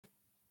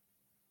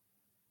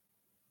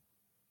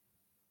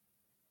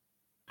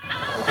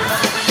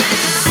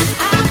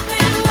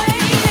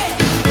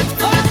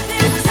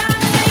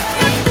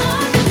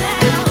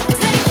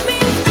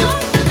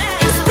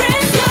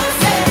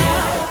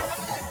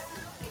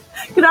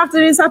Good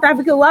afternoon, South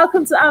Africa.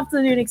 Welcome to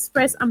Afternoon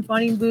Express. I'm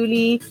Dawn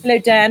Mlumbi. Hello,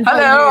 Dan.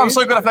 Hello. I'm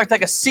so good. I feel like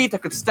take a seat. I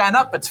could stand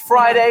up. It's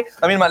Friday.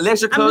 I'm in my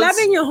leisure clothes. I'm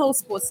loving your whole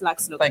sports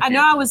lux look. Thank I you.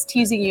 know I was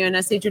teasing you and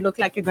I said you look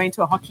like you're going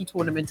to a hockey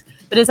tournament,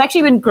 but it's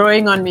actually been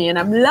growing on me and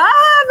I'm loving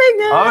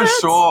it. Oh,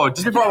 sure.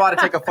 Just before I want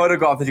to take a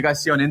photograph that you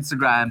guys see on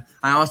Instagram,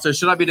 I asked her,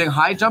 should I be doing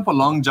high jump or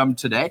long jump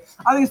today?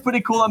 I think it's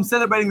pretty cool. I'm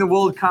celebrating the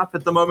World Cup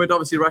at the moment.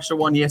 Obviously, Russia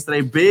won yesterday.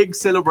 Big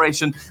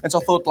celebration. And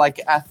so I thought, like,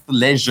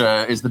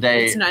 athleisure is the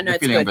day. It's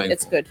good.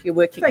 It's good. You're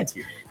working. Thank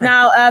you.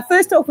 Now,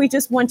 first off, we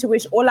just want to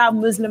wish all our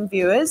Muslim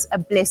viewers a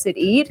blessed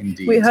Eid.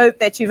 Indeed. We hope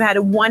that you've had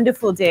a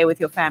wonderful day with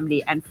your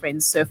family and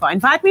friends so far.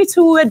 Invite me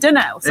to a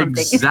dinner or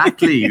something.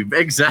 Exactly.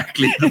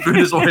 The food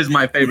is always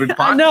my favorite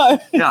part. I know.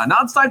 Yeah, now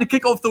it's time to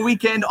kick off the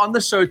weekend on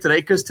the show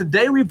today, because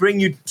today we bring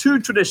you two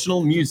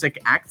traditional music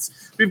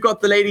acts. We've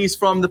got the ladies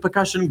from the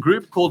percussion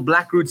group called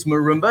Blackroots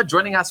Marimba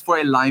joining us for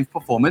a live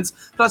performance,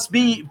 plus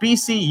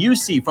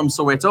BCUC from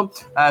Soweto,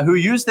 who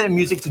use their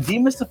music to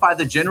demystify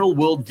the general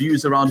world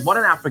views around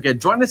modern Africa.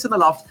 Join us in the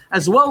loft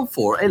as well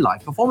for a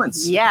live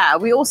performance. Yeah,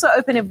 we also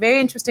open a very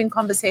interesting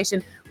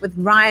conversation with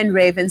Ryan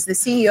Ravens, the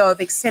CEO of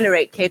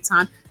Accelerate Cape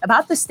Town,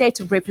 about the state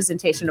of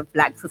representation of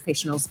Black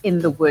professionals in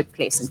the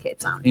workplace in Cape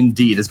Town.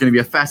 Indeed. It's going to be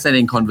a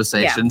fascinating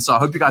conversation. Yeah. So I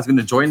hope you guys are going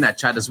to join that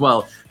chat as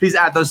well. Please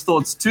add those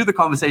thoughts to the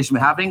conversation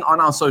we're having on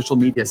our social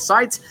media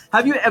sites.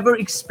 Have you ever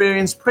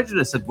experienced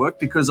prejudice at work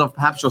because of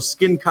perhaps your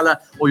skin color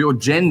or your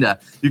gender?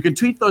 You can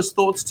tweet those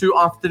thoughts to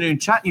Afternoon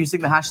Chat using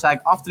the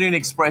hashtag Afternoon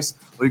Express,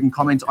 or you can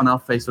comment on our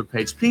Facebook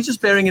page. Please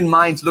just bearing in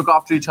mind to look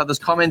after each other's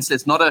comments.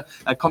 It's not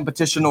a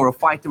competition or a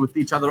fight with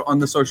each other on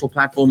the social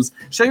platforms.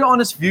 Share your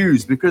honest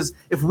views, because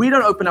if we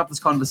don't open up this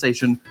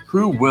conversation,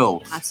 who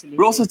will? Absolutely.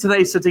 We're also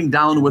today sitting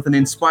down with an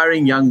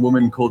inspiring young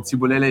woman called Dawn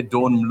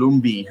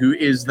Mlumbi, who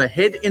is the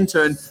head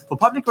intern for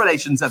public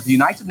relations at the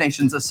United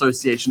Nations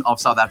Association of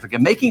South Africa,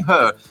 making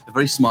her a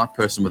very smart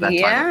person with that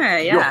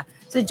title. Yeah.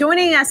 So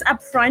joining us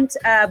up front,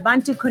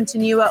 Bantu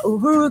Continua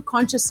Uhuru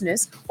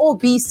Consciousness, or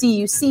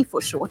BCUC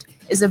for short,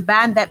 is a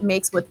band that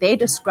makes what they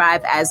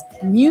describe as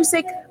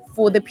music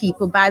for the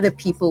people, by the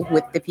people,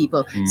 with the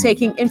people.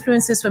 Taking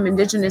influences from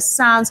indigenous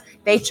sounds,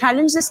 they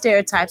challenge the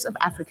stereotypes of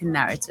African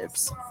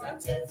narratives.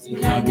 Just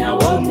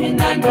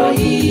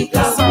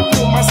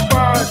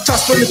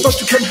when you thought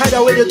you can hide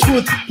away the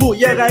truth, boo,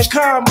 here I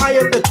come, I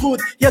am the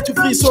truth. Here to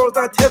free souls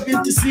that have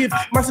been deceived,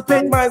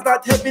 emancipate minds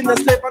that have been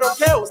enslaved. I don't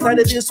care who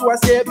started this, who I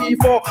said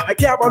before. I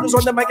care about who's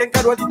on the mic and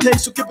got what it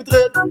takes to keep it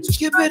real. To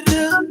keep it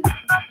real.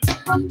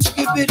 To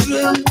keep it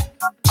real.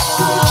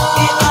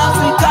 In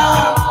Africa,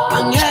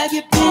 I'm happy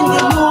in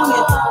the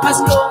moment. As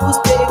long as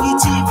they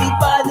TV,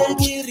 but the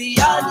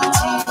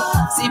reality.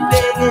 See,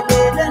 baby,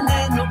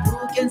 no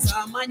broken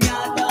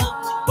Samanyada.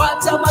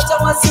 What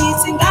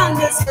sitting and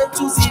they say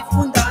to see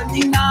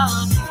Fundandina.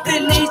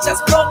 Religious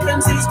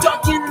problems is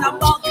talking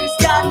about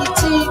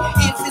Christianity.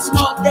 If it's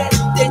not that,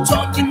 they're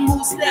talking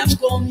Muslim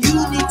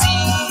community.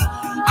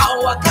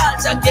 Our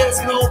culture gets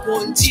no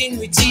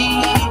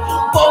continuity.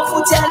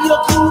 Both tell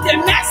your crew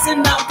they're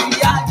messing up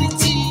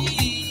reality.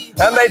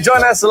 And they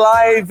join us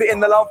live in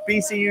the Love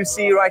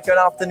BCUC right here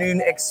on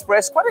Afternoon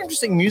Express. Quite an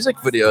interesting music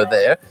video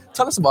there.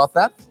 Tell us about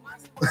that.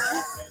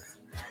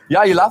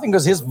 Yeah, you're laughing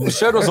because his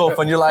shirt was off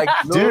and you're like,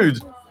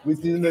 dude. We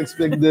didn't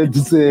expect that to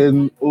say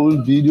an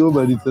old video,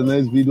 but it's a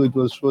nice video. It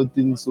was shot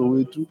in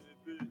Soweto.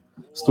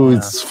 So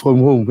it's from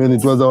home, and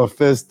it was our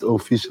first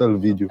official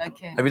video.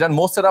 Okay. Have you done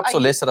more setups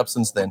or less setups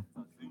since then?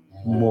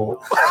 More.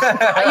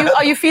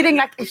 Are you feeling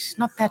like it's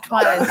not that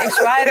one?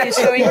 It's right, it's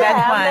showing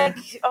that one.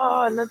 Like,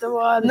 oh, another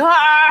one. No.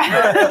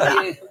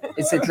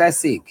 It's a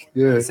classic.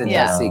 Yeah. It's a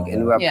classic,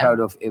 and we are proud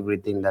of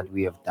everything that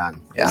we have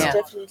done. Yeah.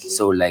 Definitely.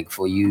 So, like,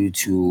 for you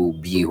to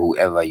be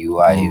whoever you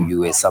are, you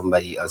were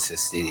somebody else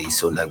yesterday.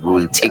 So, like,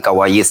 we'll take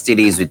our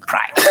yesterdays with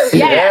pride.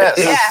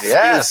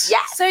 Yes.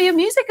 So your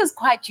music is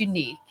quite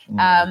unique.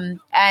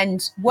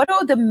 And what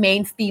are the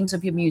main themes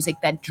of your music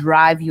that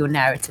drive your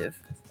narrative?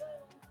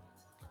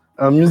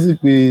 Our music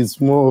is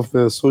more of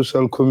a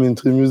social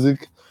commentary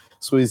music.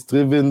 So it's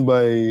driven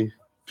by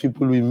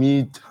people we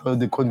meet,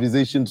 the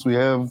conversations we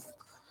have.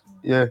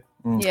 Yeah.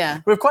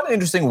 Yeah. We have quite an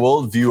interesting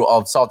worldview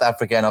of South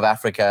Africa and of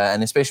Africa,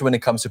 and especially when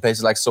it comes to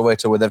places like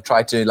Soweto, where they've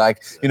tried to,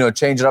 like,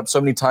 change it up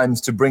so many times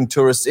to bring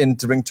tourists in,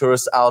 to bring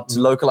tourists out, to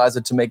localize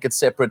it, to make it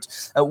separate.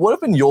 What have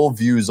been your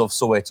views of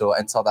Soweto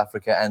and South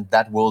Africa and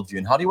that worldview,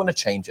 and how do you want to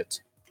change it?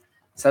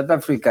 South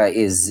Africa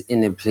is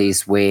in a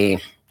place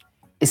where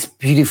it's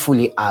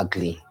beautifully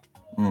ugly.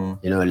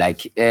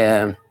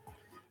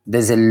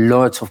 There's a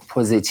lot of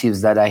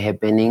positives that are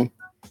happening,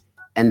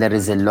 and there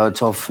is a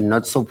lot of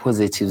not so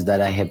positives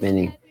that are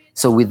happening.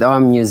 So with our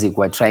music,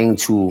 we're trying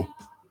to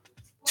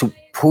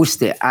push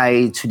the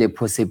eye to the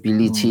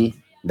possibility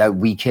that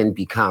we can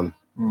become,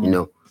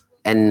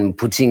 and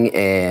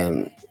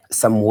putting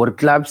some word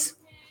clubs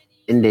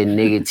in the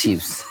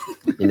negatives,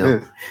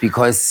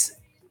 because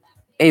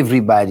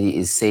everybody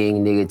is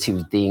saying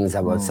negative things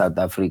about South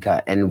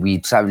Africa, and we're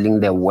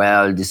traveling the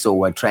world, so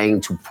we're trying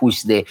to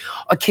push the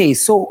okay,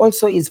 so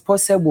also it's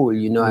possible,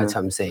 you know what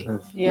I'm saying?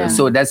 Yeah.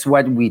 So that's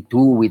what we do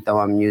with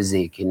our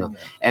music, you know,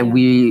 and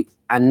we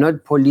are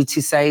not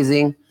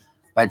politicizing,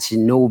 but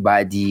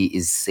nobody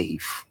is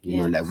safe, you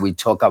know, like we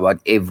talk about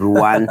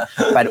everyone,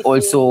 but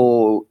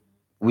also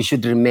we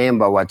should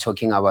remember we're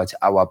talking about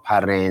our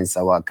parents,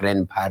 our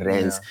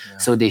grandparents,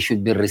 so there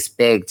should be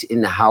respect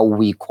in how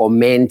we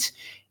comment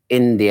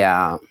in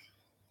their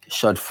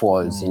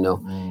shortfalls, you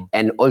know.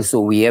 And also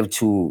we have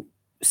to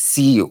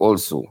see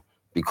also,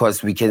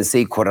 because we can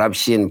say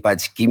corruption,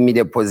 but give me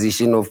the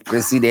position of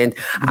president,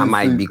 I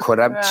might be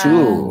corrupt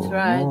too.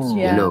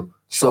 You know,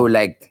 so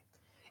like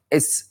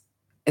it's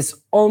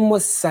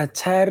almost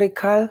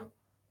satirical,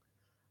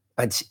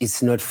 but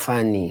it's not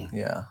funny.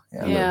 Yeah.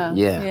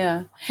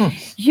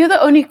 You're the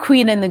only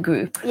queen in the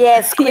group.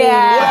 Yes, queen.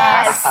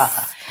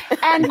 Yes.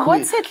 And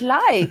what's it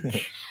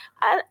like?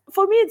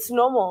 For me, it's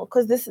normal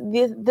because this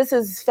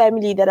is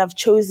family that I've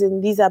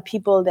chosen. These are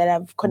people that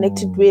I've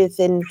connected with,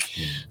 and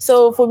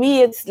so for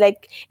me, it's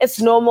like it's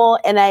normal,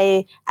 and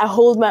I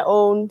hold my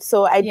own.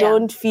 So I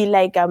don't feel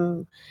like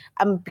I'm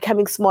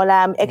becoming smaller.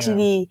 I'm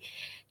actually,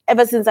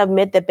 ever since I've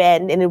met the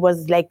band, and it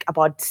was like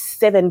about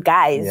 7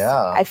 guys.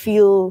 I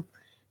feel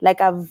like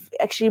I've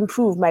actually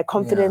improved. My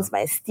confidence, my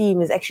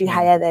esteem is actually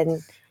higher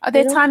than. Are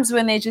there times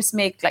when they just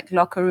make like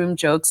locker room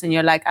jokes and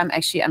you're like, I'm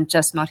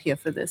just not here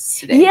for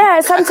this today?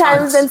 Yeah,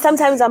 sometimes. And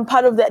sometimes I'm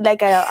part of that.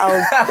 Like I'll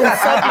insert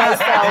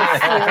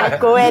myself,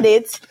 go at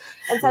it.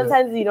 And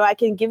sometimes, I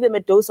can give them a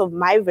dose of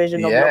my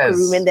version of locker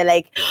room, and they're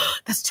like,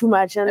 that's too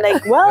much. And I'm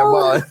like,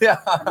 well,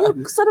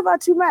 you sort of are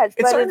too much.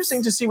 It's so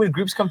interesting to see when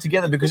groups come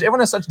together, because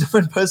everyone has such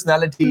different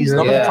personalities.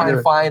 Not to try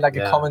and find like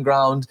a common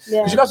ground.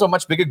 Because you guys are a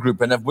much bigger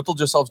group and have whittled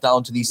yourselves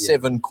down to these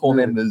 7 core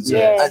members.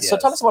 So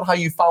tell us about how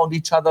you found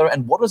each other,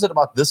 and what was it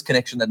about this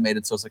connection that made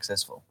it so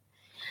successful?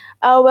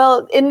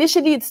 Well,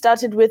 initially it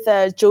started with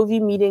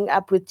Jovi meeting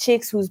up with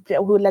Chicks, who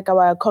like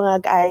our Konga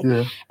guy,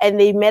 and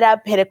they met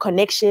up, had a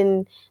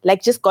connection,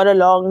 like just got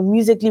along.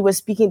 Musically, we're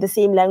speaking the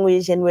same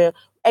language, and we're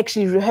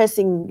actually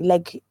rehearsing.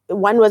 Like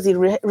one was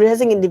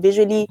rehearsing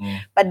individually,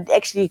 but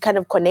actually kind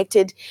of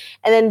connected.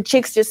 And then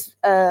Chicks just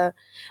Jovi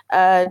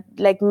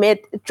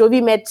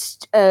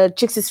met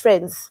Chicks'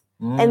 friends.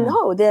 And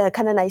they're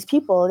kind of nice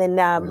people, and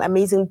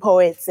amazing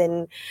poets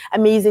and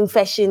amazing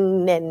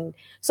fashion, and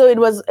so it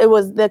was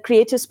the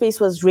creative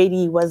space was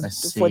ready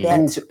for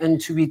that.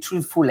 And to be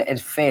truthful, at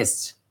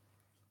first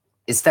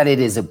it started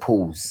as a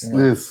pose,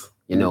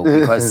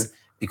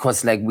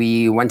 because like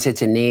we wanted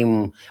to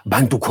name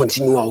Bantu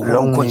Continua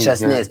Wrong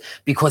Consciousness,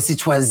 because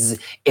it was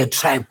a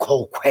tribe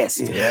called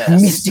Quest,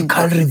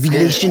 mystical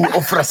revelation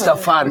of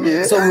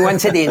Rastafari. So we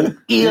wanted an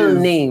ill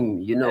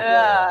name,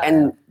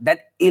 and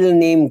that ill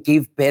name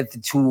gave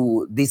birth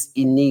to this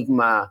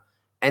enigma.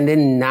 And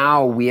then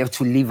now we have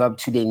to live up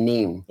to the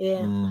name.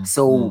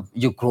 So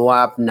you grow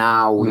up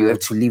now, you have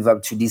to live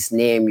up to this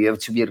name. You have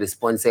to be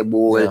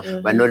responsible.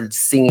 We're not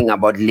singing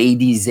about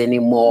ladies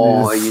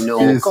anymore,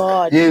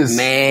 God.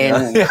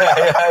 Man. And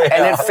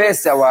at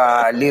first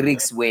our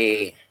lyrics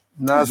were,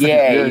 Well,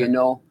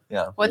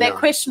 they're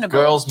questionable.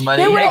 Girls'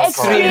 money. They were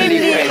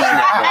extremely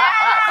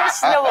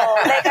questionable.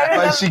 Like I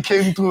remember, But she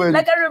came through, and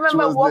I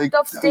remember I walked like,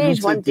 off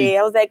stage one day.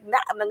 I was like, nah,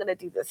 I'm not gonna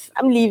do this.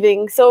 I'm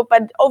leaving. So,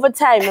 but over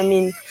time, I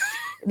mean,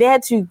 they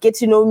had to get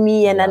to know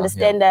me and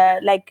understand,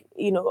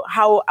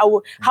 how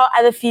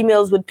other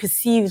females would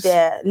perceive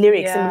their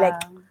lyrics and be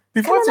like.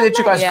 Before I let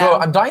you guys go,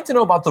 I'm dying to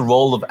know about the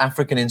role of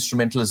African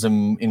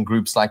instrumentalism in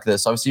groups like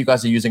this. Obviously, you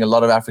guys are using a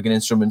lot of African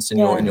instruments in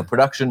your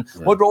production.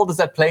 What role does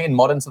that play in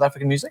modern South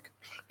African music?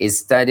 It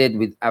started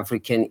with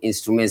African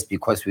instruments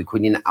because we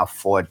couldn't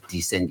afford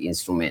decent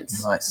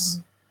instruments.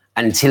 Nice.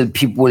 Until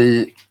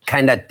people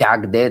kind of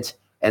dug that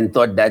and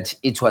thought that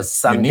it was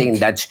something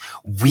that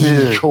we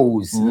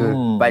chose,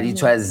 but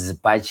it was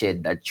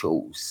budget that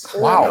chose.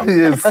 Wow.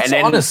 That's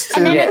honest.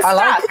 And then I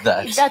like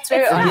that. That's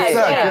very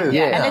honest.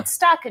 Yeah. And it's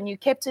stuck, and you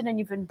kept it, and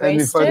you've And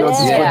embraced we it. found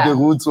out it's got the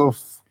roots of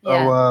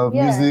our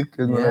music,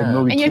 and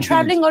And you're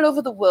traveling all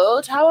over the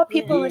world. How are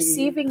people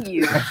receiving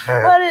you?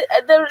 Well,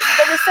 the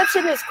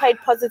reception is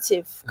quite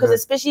positive, because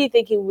especially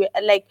thinking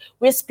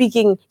we're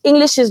speaking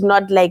English is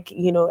not like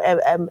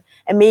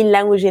a main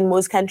language in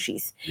most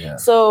countries.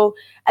 So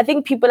I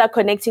think people are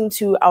connecting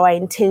to our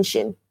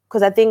intention,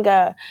 because I think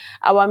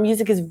our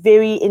music is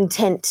very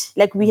intent.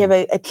 Like we have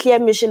a clear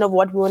mission of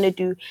what we want to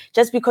do.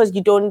 Just because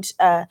you don't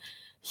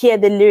hear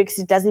the lyrics,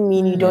 it doesn't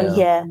mean you don't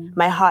hear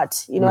my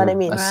heart. You know what I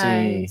mean? I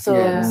see.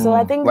 So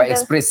I think we're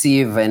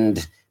expressive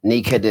and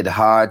naked at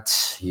heart,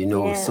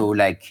 so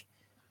like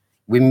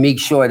we make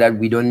sure that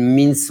we don't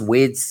mince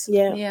words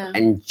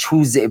and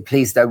choose a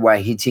place that we're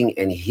hitting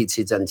and hit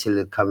it until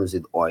it comes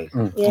with oil.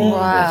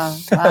 Wow.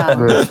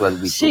 That's what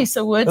we do. She's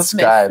a This wordsmith.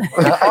 guy.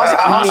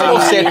 I asked him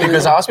offset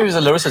because I asked him if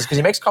he's a lyricist, because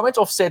he makes comments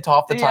offset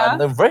half the time.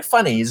 They're very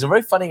funny. He's a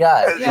very funny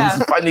guy. Yeah.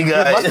 He's a funny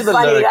guy. Much of the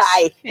Funny lyrics,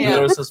 guy. the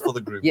lyricist for the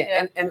group.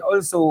 And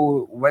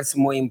also what's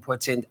more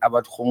important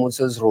about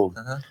Khomuso's role.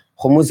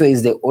 Khomuso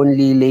is the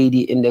only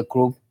lady in the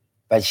group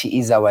but she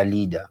is our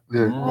leader.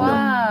 Yeah.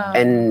 Wow.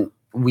 And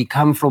we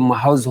come from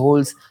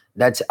households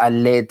that are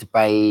led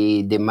by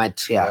the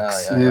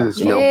matriarchs. Yes.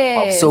 You know?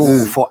 Yes.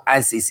 So for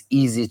us, it's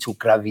easy to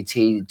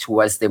gravitate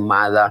towards the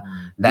mother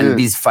than Yes.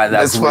 these fathers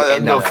That's who why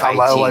end I up want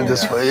fighting.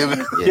 this for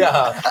him.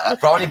 Yeah.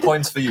 Brownie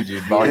points for you,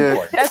 dude. Brownie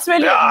points. That's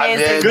really Yeah,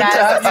 amazing, man. Good to guys.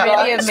 have That's you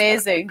really guys.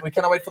 amazing. We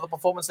cannot wait for the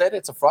performance later.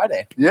 It's a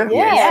Friday. Yeah.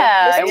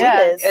 Yeah, let's do yeah.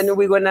 this. And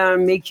we're gonna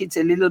make it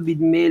a little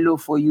bit mellow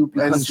for you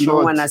because we don't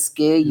short. wanna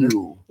scare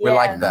you. We Yeah.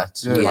 like that.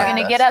 Yeah. We We're like going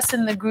to that. get us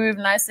in the groove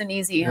nice and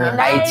easy, huh? I tell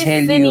Nice you.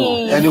 and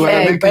And you wanna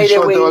And make by it the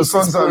short, way, our Mrs.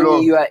 songs are Connie,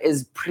 long. you are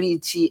as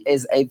pretty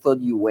as I thought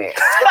you were.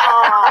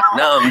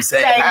 No, I'm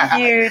saying. Thank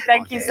you.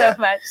 Thank you so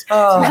much.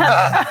 My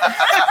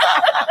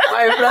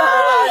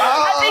brother.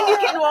 I think you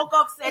can walk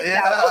off set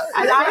now.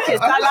 I like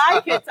it. I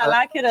like it. I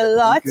like it a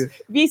lot.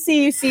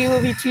 BCUC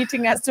will be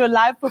treating us to a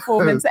live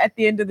performance at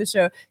the end of the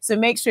show. So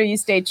make sure you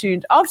stay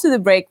tuned. After the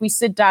break, we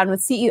sit down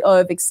with CEO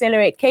of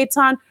Accelerate Cape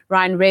Town,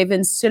 Ryan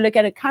Ravens, to look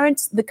at the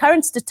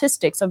current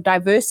statistics of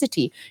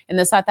diversity in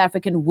the South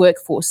African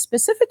workforce,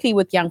 specifically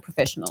with young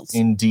professionals.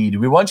 Indeed.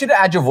 We want you to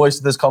add your voice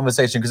to this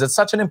conversation because it's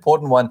such an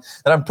important one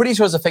that I'm pretty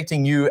sure is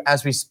affecting you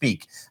as we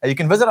speak. You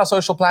can visit our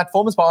social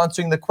platforms by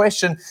answering the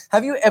question,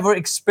 have you ever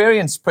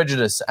experienced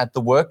prejudice at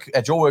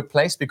your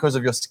workplace because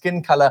of your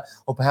skin color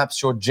or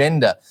perhaps your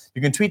gender?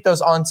 You can tweet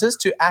those answers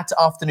to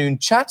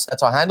 @AfternoonChat,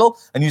 that's our handle,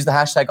 and use the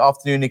hashtag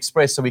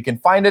 #AfternoonExpress so we can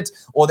find it.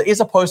 Or there is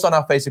a post on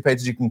our Facebook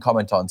page that you can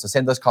comment on. So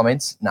send those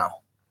comments now.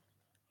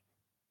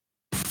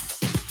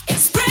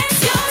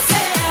 Express yourself.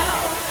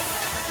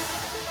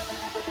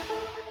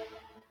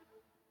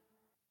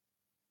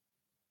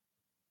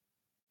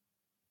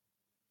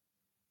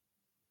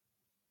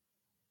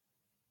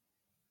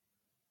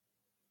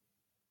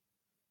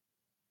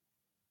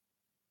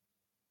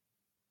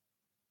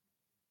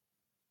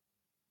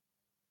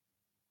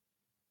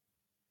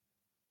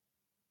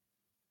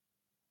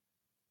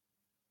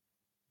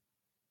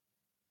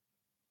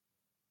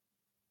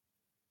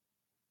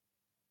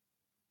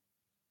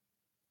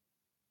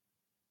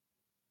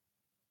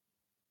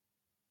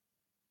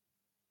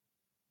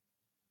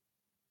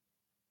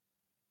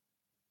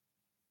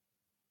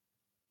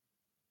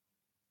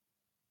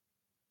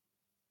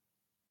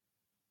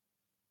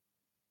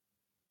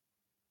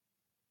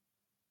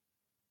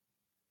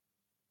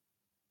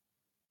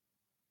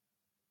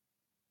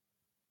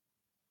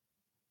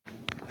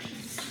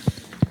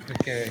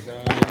 Okay,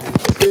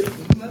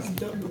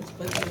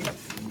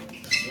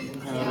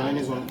 Ryan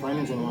is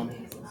on one.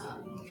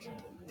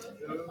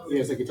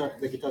 Yes, the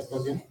guitar's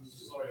plugged in.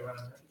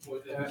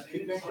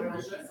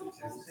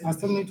 I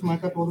still need to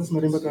mic up all this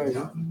marimba guys.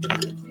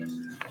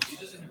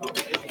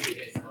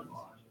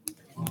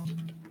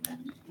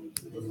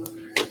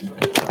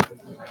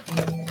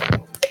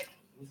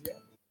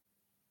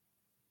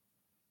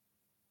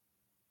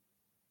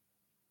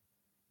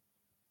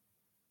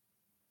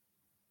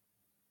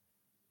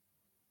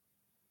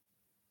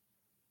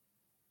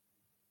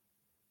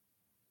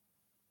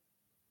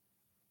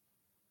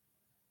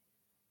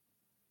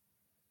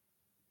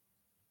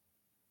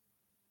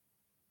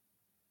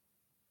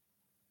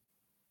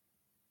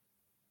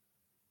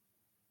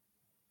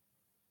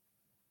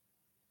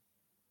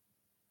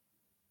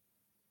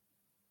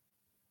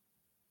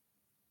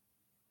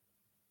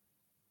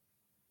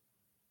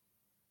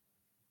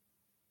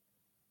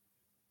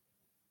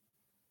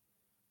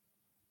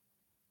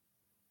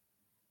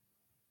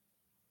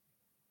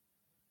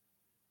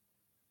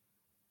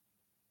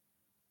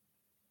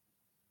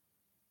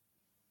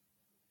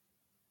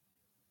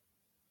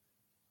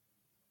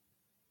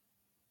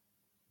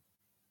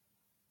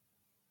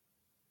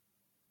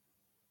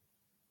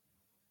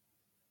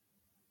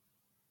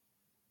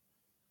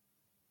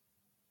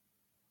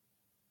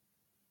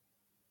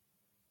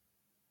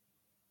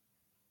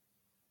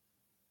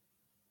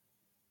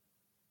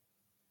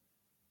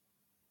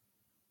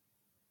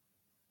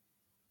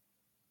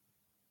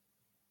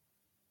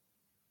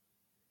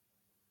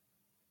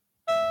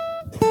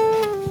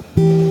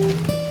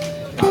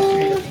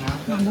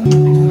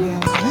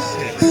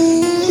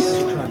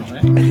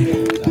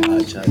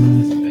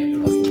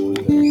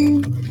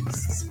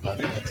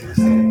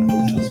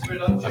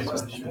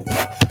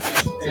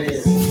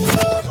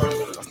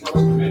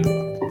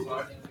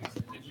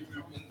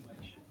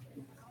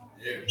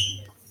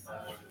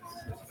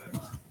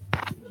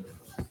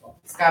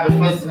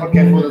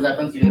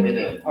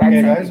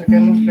 Okay, guys, you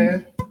can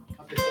play.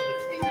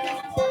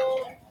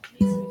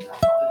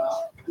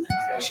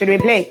 Should we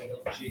play?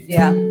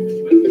 Yeah.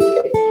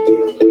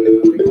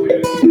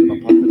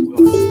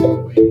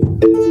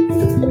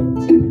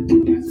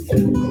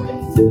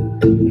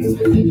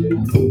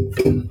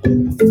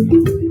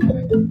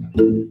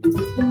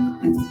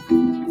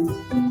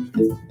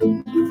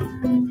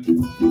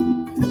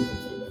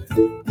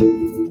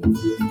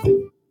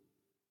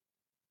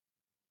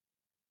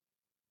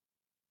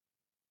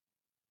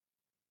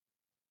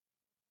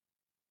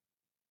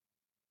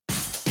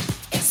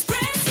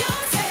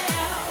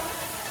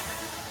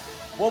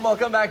 Well,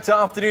 welcome back to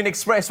Afternoon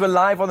Express. We're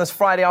live on this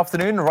Friday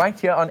afternoon right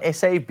here on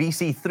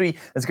SABC3.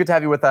 It's good to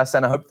have you with us,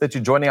 and I hope that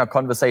you're joining our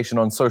conversation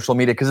on social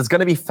media because it's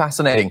going to be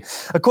fascinating.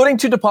 According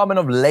to Department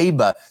of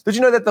Labour, did you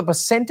know that the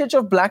percentage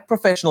of black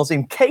professionals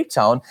in Cape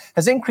Town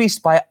has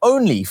increased by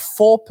only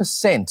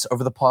 4%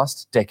 over the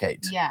past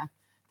decade? Yeah,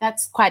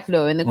 that's quite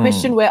low. And the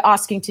question we're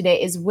asking today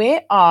is,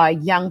 where are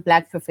young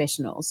black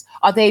professionals?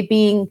 Are they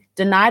being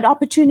denied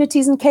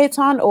opportunities in Cape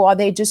Town, or are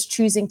they just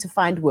choosing to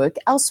find work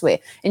elsewhere?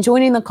 And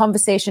joining the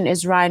conversation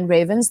is Ryan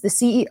Ravens, the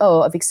CEO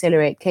of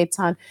Accelerate Cape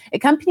Town, a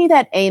company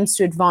that aims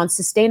to advance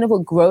sustainable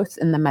growth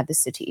in the mother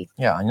city.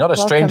 Yeah, you're not a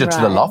Welcome, stranger to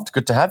the Ryan. loft.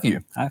 Good to have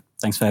you. Hi,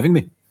 thanks for having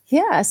me.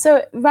 Yeah,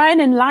 so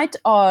Ryan, in light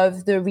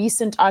of the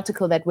recent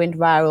article that went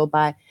viral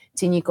by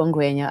Tinyiko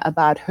Ngwenya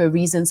about her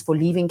reasons for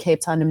leaving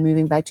Cape Town and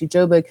moving back to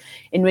Joburg,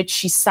 in which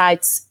she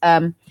cites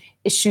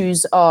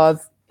issues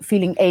of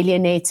feeling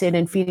alienated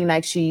and feeling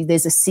like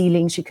there's a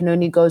ceiling, she can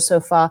only go so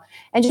far,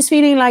 and just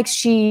feeling like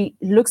she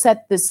looks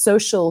at the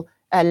social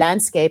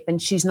landscape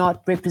and she's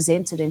not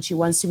represented, and she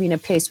wants to be in a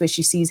place where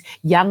she sees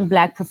young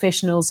black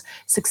professionals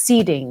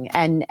succeeding,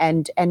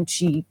 and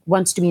she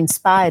wants to be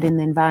inspired in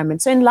the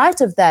environment. So in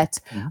light of that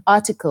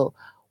article,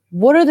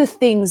 what are the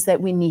things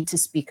that we need to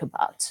speak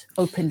about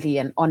openly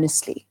and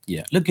honestly?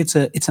 Yeah, look, it's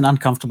an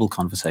uncomfortable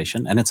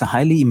conversation, and it's a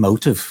highly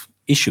emotive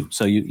issue.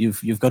 So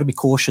you've got to be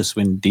cautious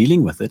when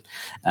dealing with it.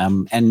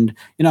 And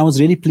I was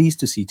really pleased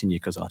to see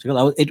Tinyiko's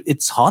article.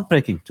 It's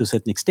heartbreaking to a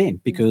certain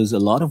extent because a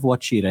lot of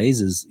what she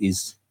raises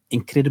is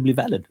incredibly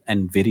valid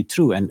and very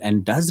true,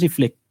 and does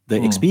reflect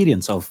the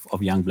experience of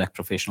young black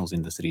professionals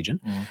in this region.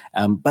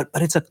 But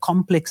it's a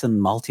complex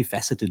and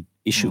multifaceted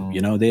issue.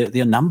 There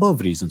are a number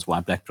of reasons why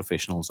black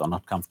professionals are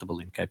not comfortable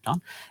in Cape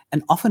Town.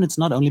 And often it's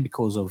not only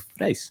because of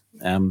race.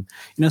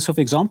 So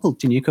for example,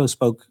 Tinyiko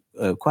spoke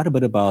quite a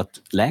bit about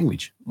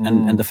language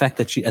and the fact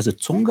that she, as a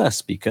Tsonga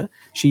speaker,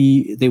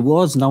 there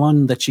was no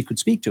one that she could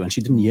speak to, and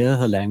she didn't hear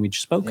her language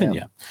spoken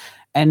here.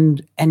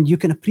 And you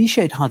can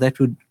appreciate how that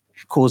would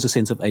cause a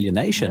sense of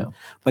alienation.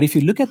 But if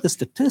you look at the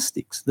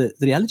statistics, the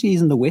reality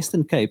is in the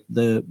Western Cape,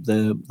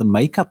 the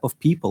makeup of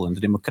people and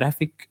the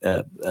demographic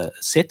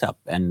setup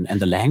and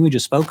the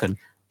languages spoken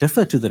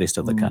differ to the rest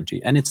of the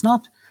country. And it's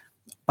not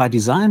by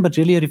design, but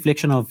really a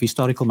reflection of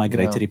historical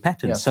migratory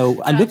patterns.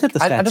 So I looked at the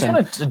stats. I just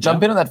want to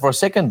jump in on that for a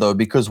second, though,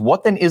 because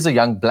what then is a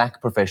young black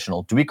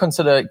professional? Do we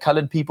consider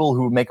coloured people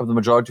who make up the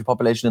majority of the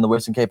population in the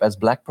Western Cape as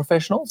black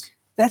professionals?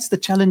 That's the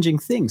challenging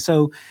thing.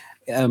 So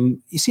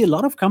you see a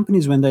lot of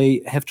companies when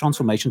they have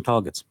transformation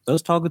targets,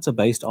 those targets are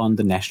based on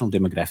the national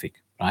demographic,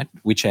 right?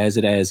 Which has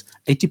it as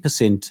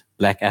 80%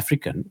 black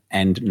African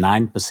and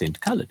 9%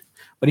 coloured.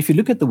 But if you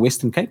look at the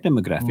Western Cape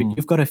demographic,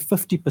 you've got a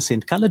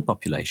 50% coloured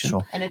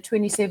population. And a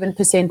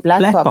 27%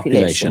 black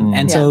population.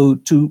 And so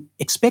to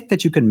expect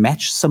that you can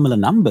match similar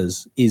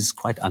numbers is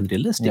quite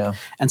unrealistic.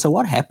 And so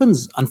what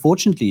happens,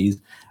 unfortunately,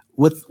 is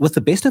with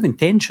the best of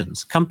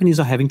intentions, companies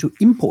are having to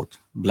import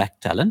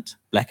black talent,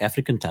 black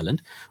African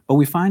talent, but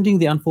we're finding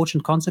the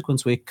unfortunate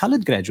consequence where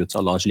coloured graduates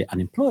are largely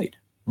unemployed.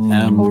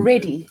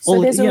 Already. So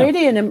there's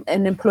already an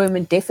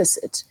employment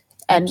deficit.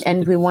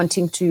 And we're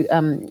wanting to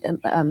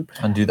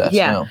undo that.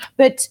 Yeah.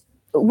 But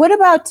what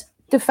about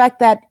the fact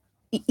that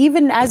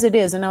even as it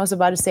is, and I was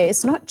about to say,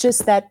 it's not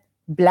just that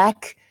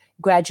black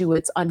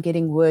graduates aren't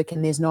getting work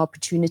and there's no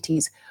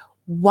opportunities.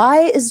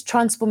 Why is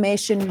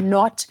transformation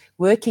not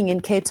working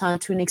in Cape Town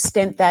to an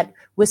extent that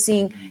we're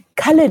seeing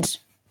coloured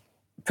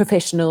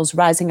professionals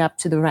rising up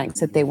to the ranks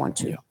that they want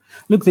to?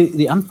 Look,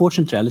 the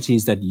unfortunate reality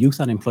is that youth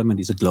unemployment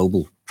is a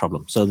global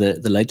problem. So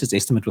the latest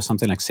estimate was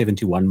something like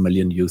 71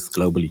 million youth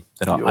globally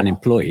that are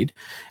unemployed.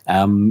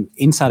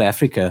 In South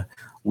Africa,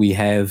 we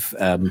have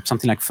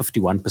something like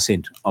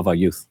 51% of our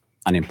youth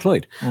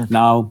unemployed.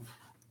 Now,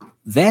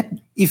 that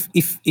if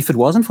it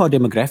wasn't for our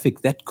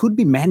demographic, that could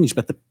be managed.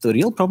 But the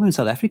real problem in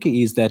South Africa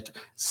is that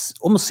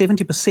almost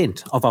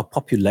 70% of our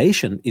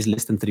population is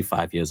less than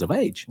 35 years of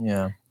age.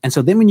 And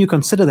so then when you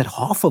consider that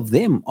half of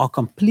them are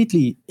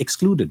completely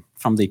excluded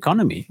from the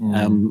economy,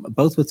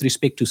 both with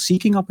respect to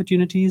seeking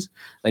opportunities,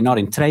 they're not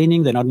in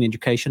training, they're not in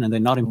education, and they're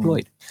not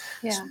employed.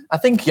 I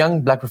think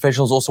young black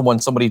professionals also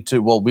want somebody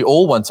to, we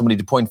all want somebody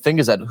to point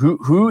fingers at.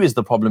 Who is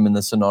the problem in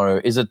this scenario?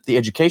 Is it the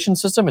education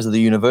system? Is it the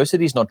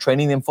universities not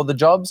training them for the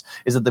jobs?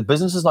 Is it the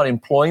businesses not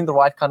employing the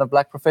right kind of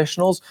black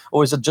professionals?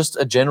 Or is it just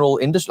a general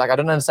industry? Like, I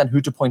don't understand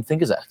who to point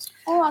fingers at.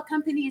 Or our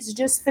company is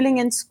just filling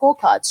in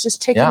scorecards, just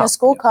checking a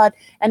scorecard,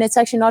 and it's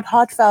actually not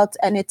heartfelt,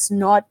 and it's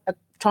not a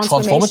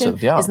transformation.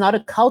 It's not a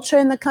culture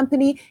in the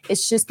company.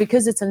 It's just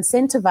because it's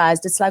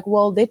incentivized. It's like,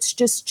 well, let's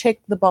just check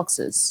the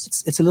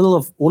boxes. It's a little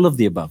of all of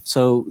the above.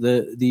 So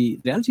the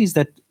reality is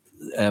that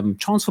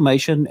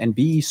transformation and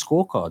BE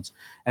scorecards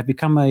have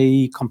become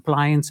a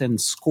compliance and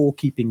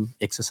scorekeeping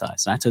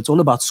exercise, right? So it's all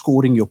about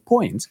scoring your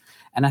points.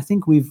 And I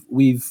think we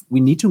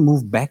need to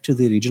move back to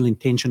the original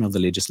intention of the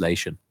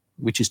legislation,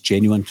 which is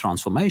genuine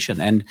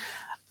transformation. And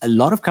a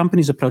lot of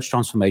companies approach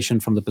transformation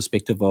from the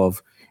perspective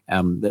of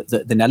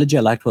the analogy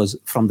I liked was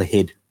from the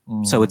head.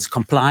 So it's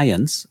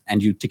compliance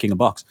and you ticking a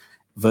box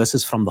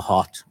versus from the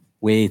heart.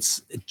 where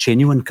it's a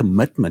genuine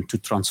commitment to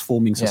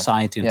transforming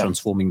society and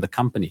transforming the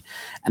company.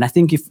 And I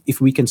think if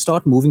we can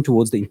start moving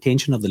towards the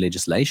intention of the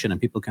legislation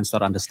and people can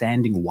start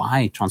understanding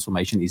why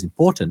transformation is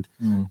important,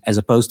 as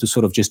opposed to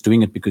sort of just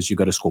doing it because you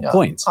got to score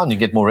points. And you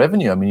get more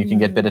revenue. I mean, you can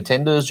get better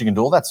tenders, you can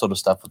do all that sort of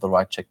stuff with the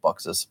right check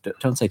boxes.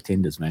 Don't say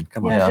tenders, man.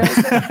 Come on.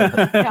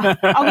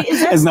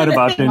 It's not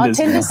about tenders.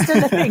 Tenders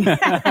still a thing.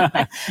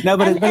 No,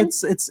 but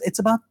it's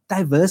about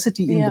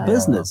diversity in the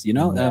business, you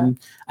know.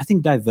 I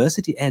think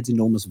diversity adds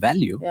enormous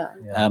value,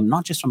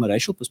 not just from a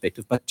racial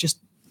perspective, but just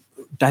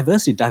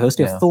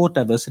diversity of thought,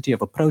 diversity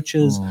of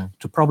approaches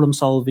to problem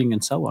solving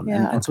and so on.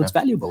 And so it's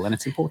valuable and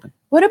it's important.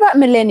 What about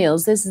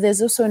millennials?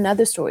 There's also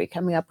another story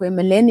coming up where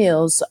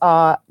millennials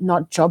are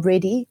not job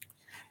ready,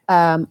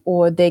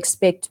 or they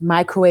expect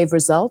microwave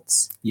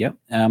results. Yeah.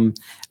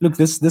 Look,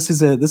 this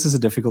is a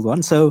difficult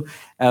one. So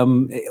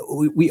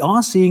we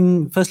are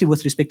seeing, firstly,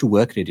 with respect to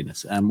work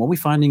readiness, what we're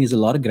finding is a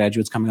lot of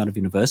graduates coming out of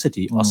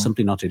university are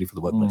simply not ready for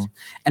the workplace.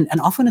 And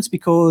often it's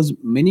because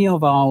many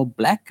of our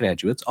Black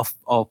graduates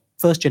are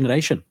first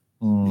generation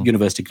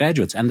university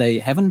graduates, and they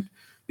haven't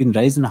been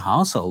raised in a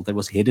household that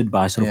was headed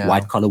by sort of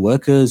white collar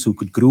workers who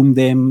could groom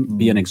them,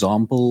 be an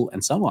example,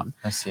 and so on.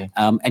 I see.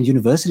 And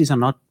universities are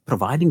not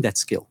providing that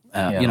skill.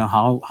 You know,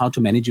 how to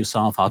manage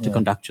yourself, how to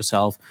conduct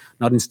yourself,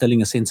 not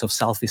instilling a sense of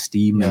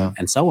self-esteem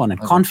and so on, and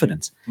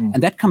confidence.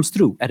 And that comes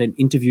through at an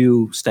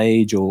interview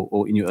stage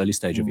or in your early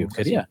stage of your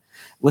career.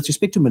 With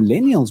respect to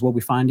millennials, what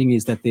we're finding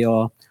is that there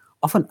are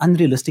often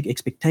unrealistic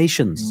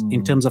expectations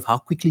in terms of how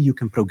quickly you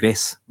can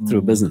progress through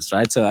a business,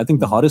 right? So I think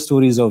the horror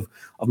stories of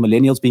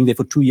millennials being there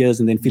for 2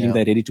 years and then feeling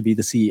they're ready to be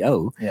the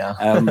CEO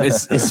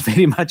is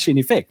very much in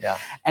effect.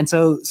 And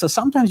so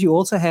sometimes you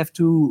also have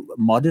to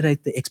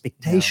moderate the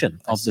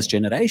expectation of this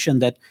generation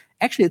that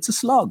actually it's a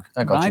slog.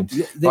 I got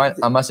you. Right,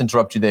 I must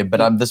interrupt you there, but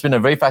this has been a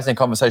very fascinating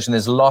conversation.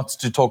 There's lots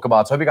to talk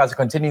about. So I hope you guys are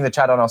continuing the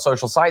chat on our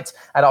social sites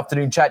at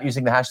Afternoon Chat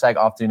using the hashtag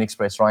Afternoon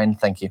Express. Ryan,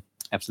 thank you.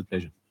 Absolute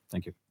pleasure.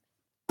 Thank you.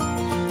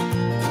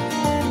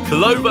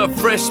 Clover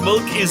fresh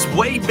milk is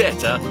way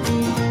better.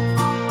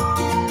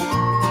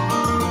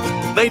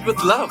 Made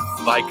with love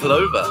by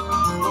Clover.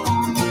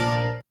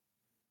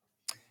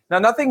 Now,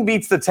 nothing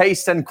beats the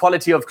taste and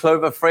quality of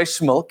Clover fresh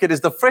milk. It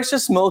is the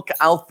freshest milk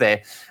out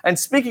there. And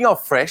speaking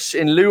of fresh,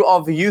 in lieu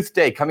of Youth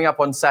Day coming up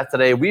on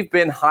Saturday, we've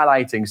been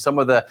highlighting some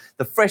of the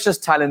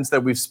freshest talents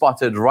that we've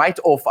spotted right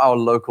off our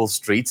local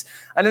streets.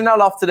 And in our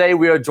loft today,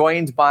 we are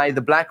joined by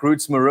the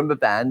Blackroots Marimba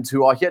Band,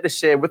 who are here to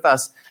share with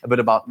us a bit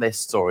about their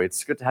story.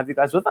 It's good to have you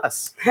guys with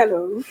us.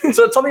 Hello.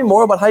 So tell me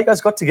more about how you guys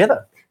got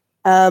together.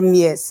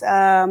 Yes,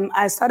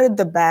 I started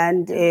the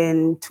band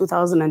in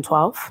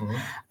 2012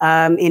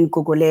 in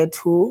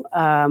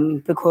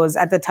Gugulethu because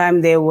at the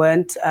time there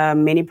weren't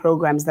many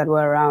programs that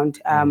were around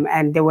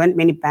and there weren't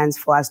many bands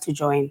for us to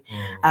join,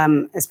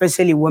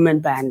 especially women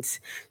bands.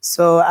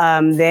 So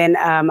then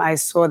I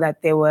saw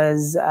that there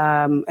was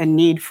a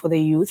need for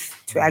the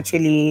youth to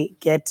actually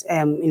get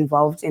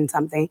involved in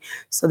something.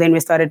 So then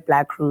we started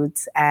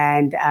Blackroots,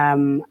 and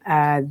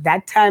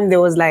that time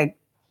there was like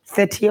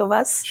 30 of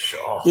us.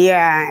 Sure.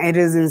 Yeah, it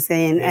was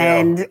insane.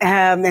 And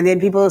then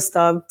people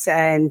stopped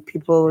and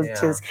people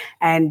just,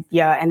 and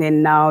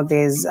then now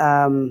there's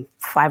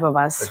 5 of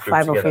us,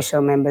 5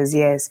 official members,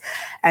 yes.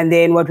 And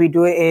then what we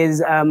do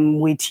is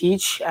we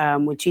teach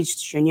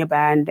junior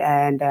band,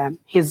 and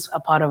he's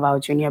a part of our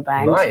junior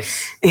band.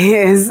 Nice.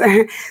 Yes.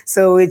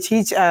 So we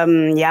teach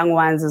young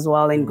ones as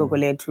well in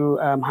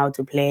Gugulethu how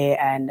to play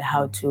and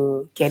how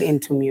to get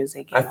into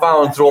music. I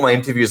found through all my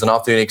interviews on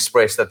Afternoon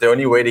Express that the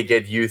only way to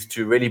get youth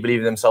to really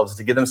believe in themselves is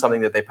to give them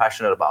something that they're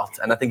passionate about.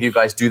 And I think you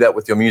guys do that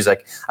with your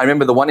music. I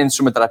remember the one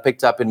instrument that I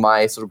picked up in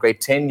my sort of grade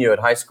 10 year at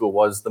high school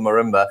was the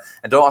marimba.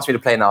 And don't ask me to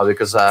play now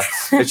because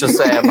let's just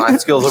say my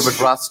skills are a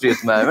bit rusty at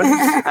the moment.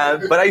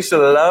 But I used to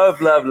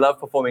love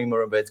performing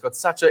marimba. It's got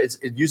such it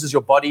uses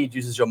your body, it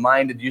uses your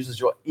mind, it uses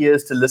your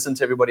ears to listen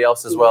to everybody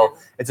else as well.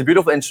 It's a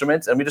beautiful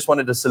instrument, and we just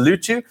wanted to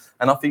salute you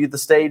and offer you the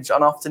stage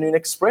on Afternoon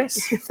Express.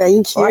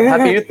 Thank you. All right,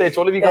 happy Youth Day to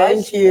all of you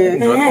guys. Thank you.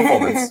 Enjoy the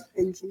performance.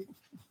 Thank you.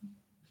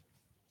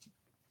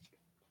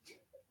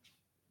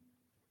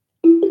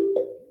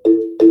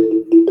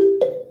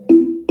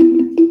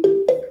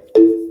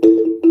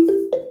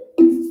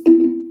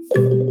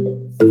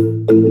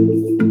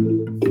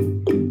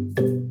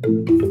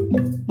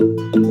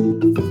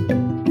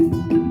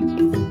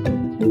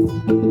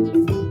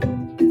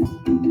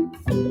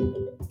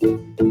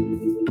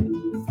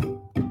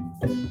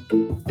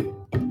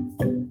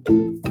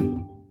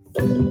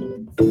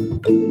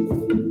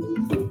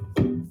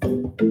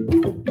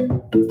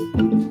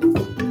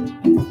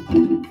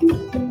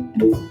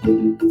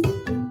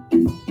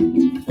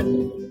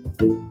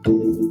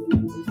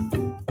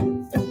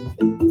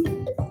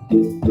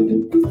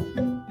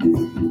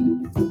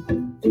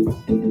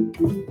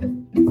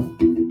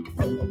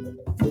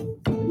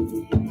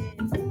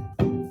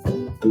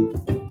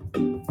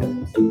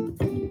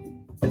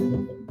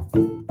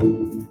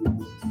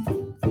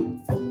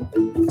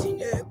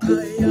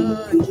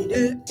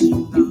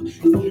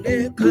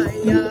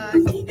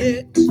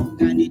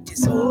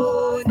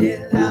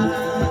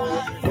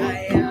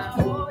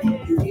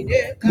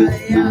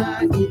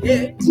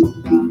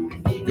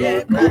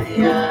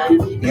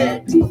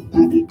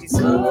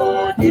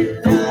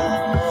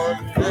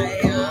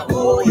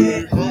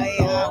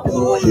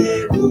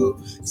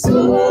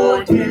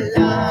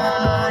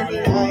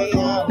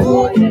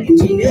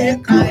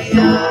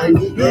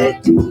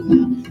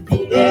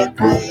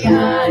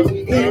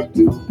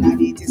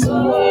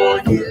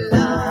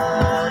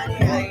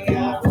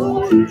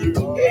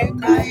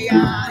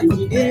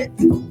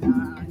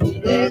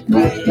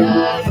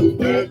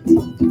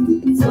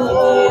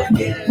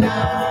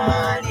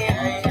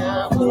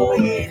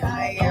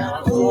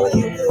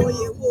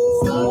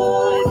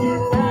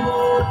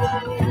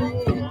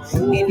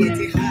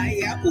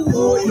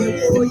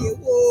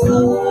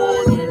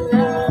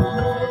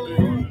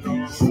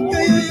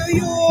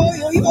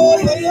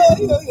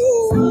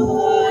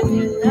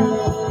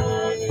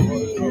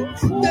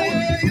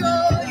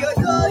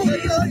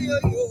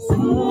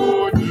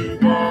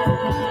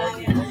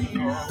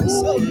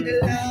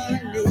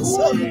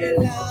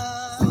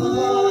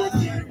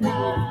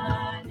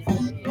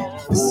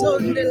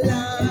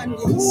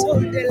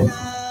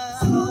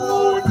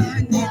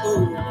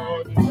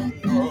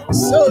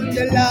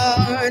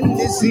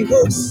 Sondelani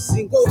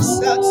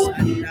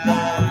zingosasana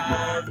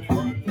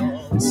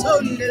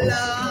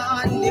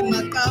Sondelani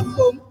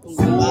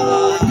makapomba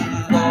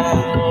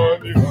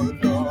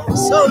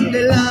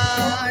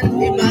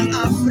Sondelani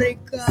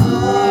ma-Afrika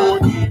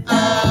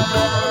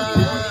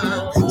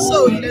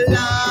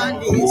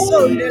Sondelani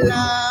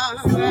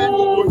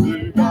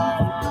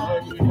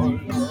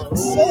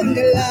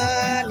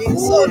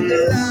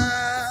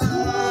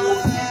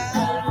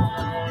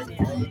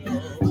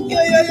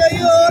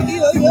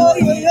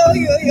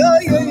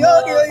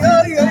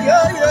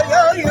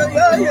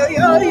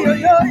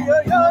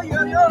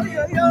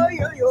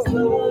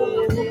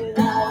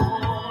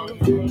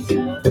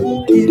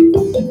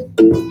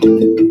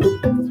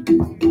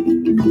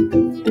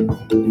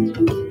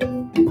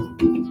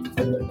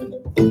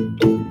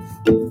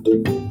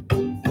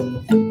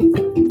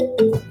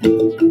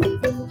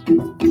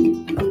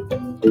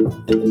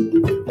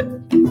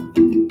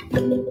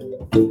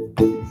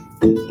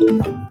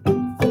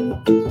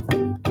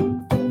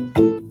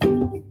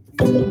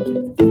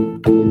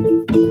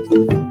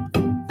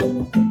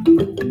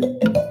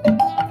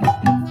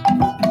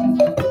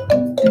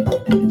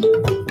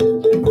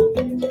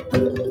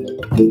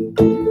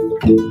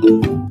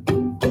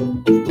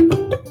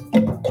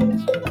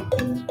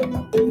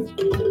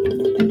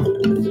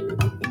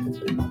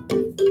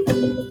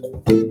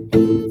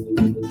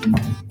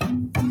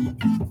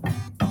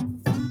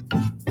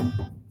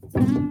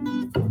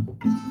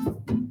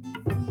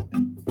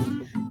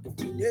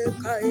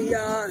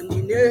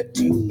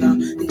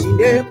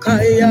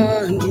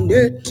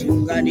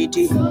ndinetinga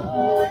niti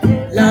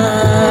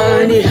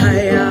lani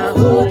haya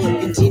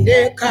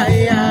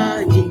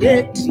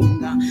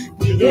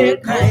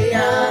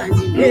ndinekaya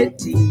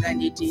ndinetinga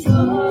niti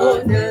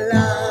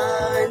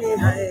lani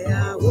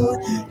haya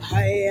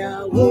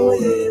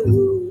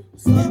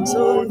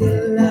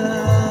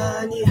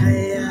sondelani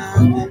haya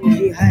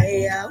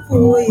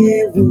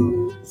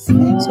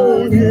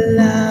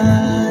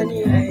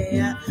sondelani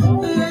haya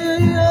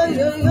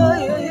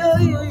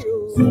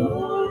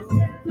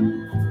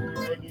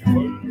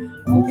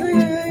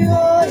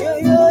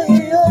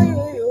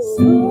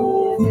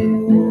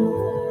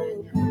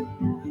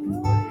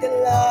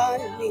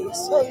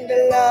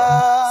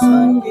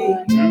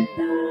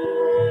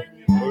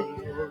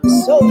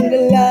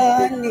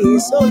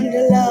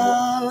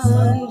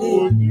Sondelani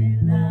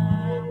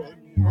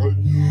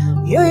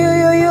yo yo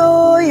yo yo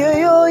yo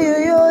yo yo yo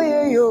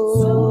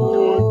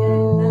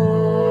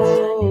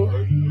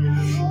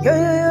yo yo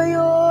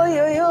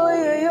yo yo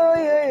yo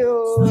yo yo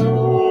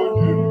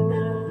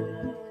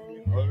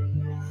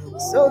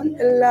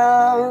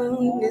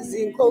Sondelani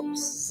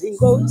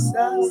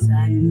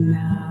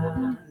zingosasana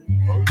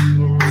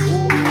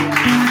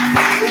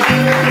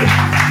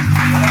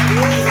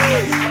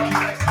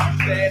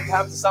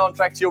Have the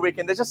soundtrack to your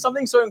weekend. There's just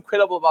something so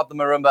incredible about the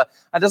marimba.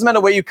 It doesn't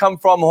matter where you come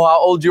from or how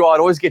old you are, it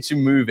always gets you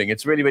moving.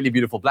 It's really, really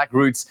beautiful. Black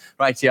Roots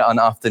right here on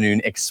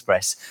Afternoon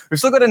Express. We've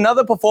still got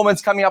another performance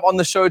coming up on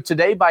the show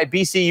today by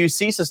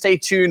BCUC, so stay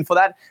tuned for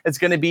that. It's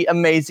going to be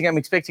amazing. I'm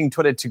expecting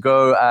Twitter to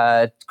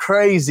go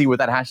crazy with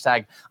that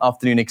hashtag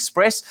Afternoon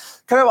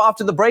Express. Coming up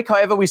after the break,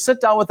 however, we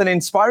sit down with an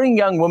inspiring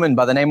young woman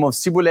by the name of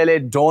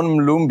Sibulele Dawn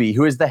Mlumbi,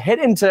 who is the head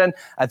intern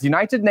at the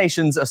United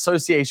Nations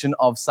Association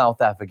of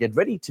South Africa. Get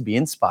ready to be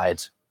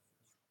inspired.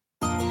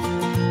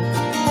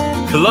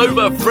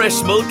 Clover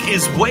fresh milk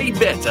is way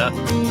better.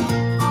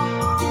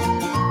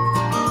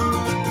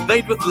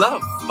 Made with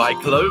love by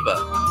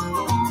Clover.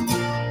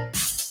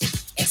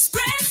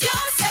 Express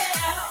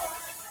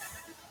yourself.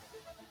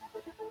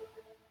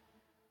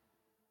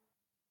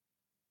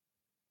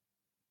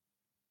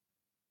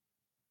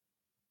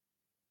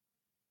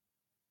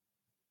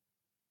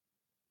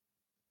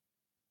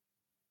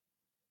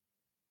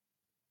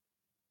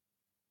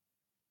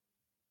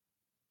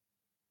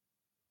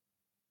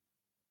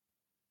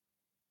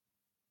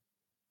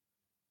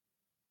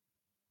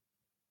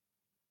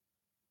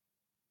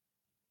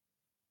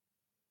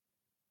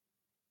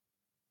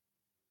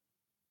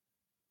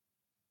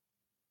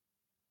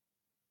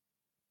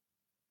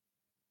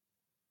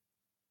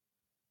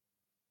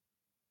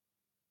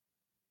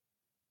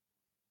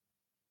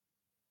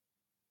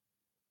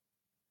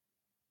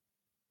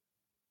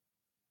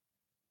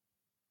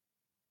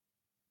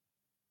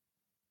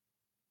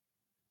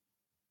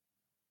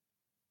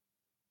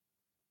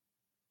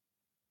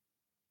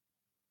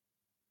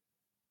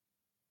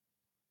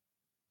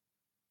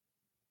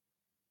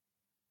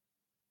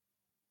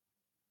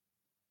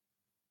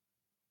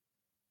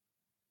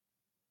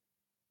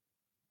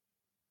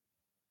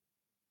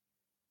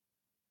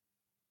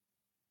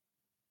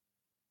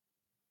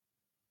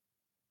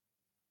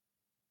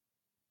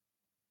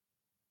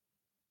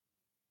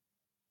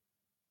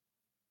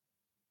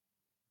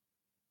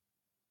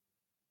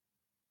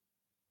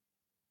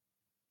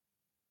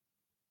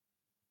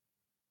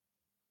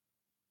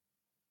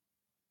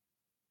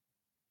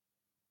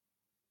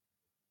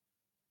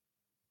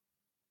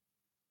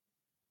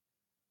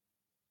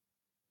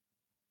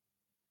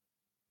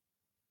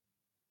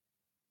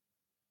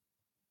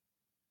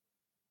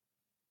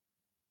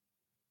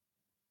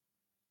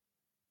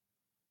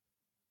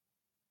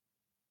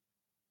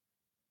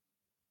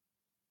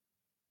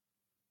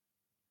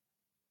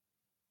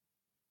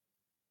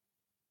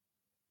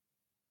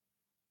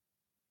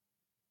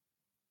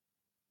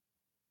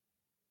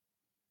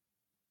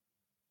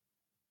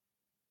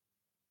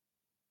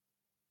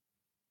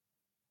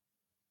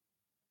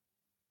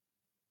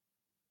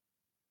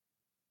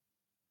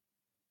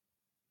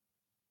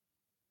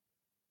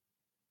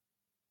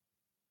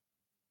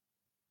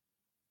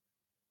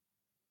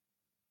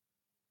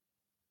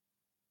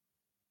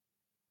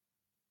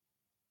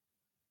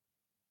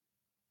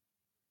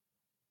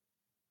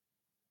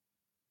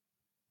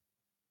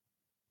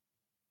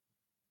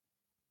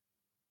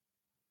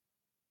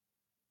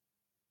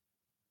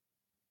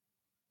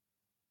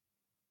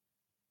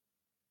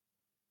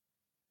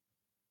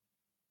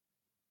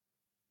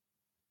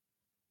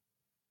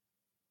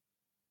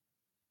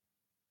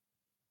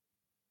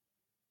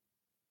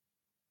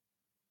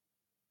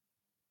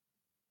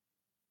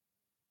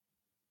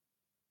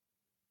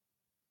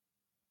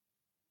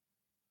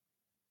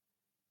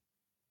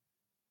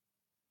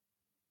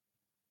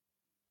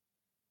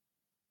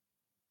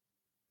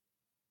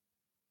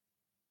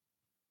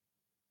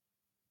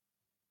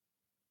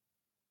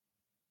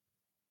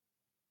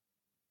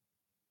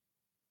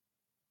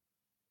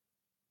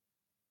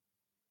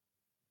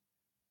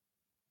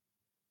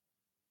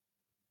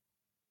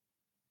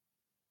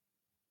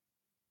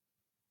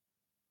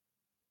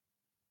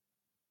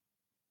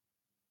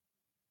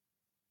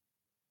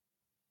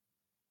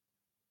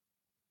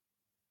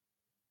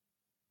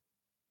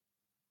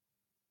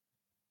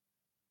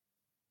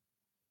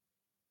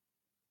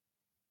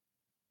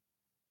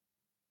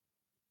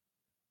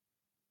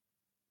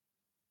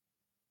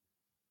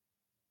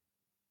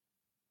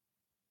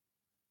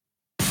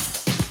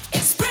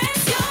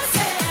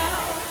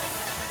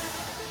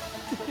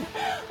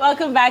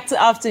 Welcome back to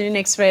Afternoon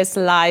Express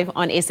live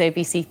on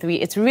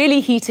SABC3. It's really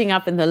heating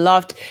up in the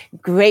loft.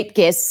 Great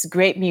guests,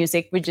 great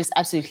music. We're just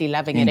absolutely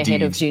loving it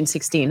ahead of June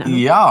 16.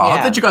 Yeah, I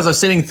hope that you guys are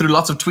sending through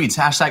lots of tweets,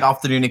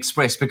 #Afternoon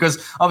Express,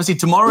 because obviously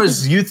tomorrow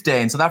is Youth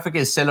Day and South Africa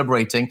is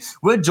celebrating.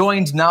 We're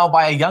joined now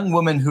by a young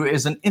woman who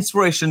is an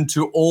inspiration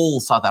to all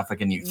South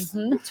African youth.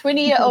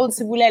 20-year-old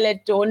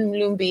Sibulele Dawn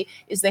Mlumbi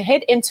is the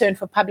head intern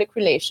for public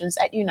relations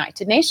at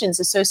United Nations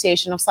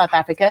Association of South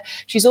Africa.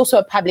 She's also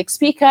a public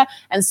speaker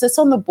and sits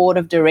on the board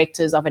of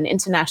directors of an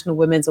international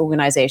women's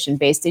organization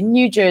based in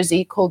New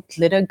Jersey called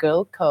Glitter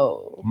Girl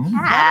Co.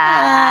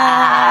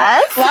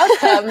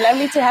 Welcome.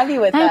 Lovely to have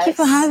you with us. Thank you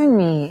for having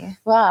me.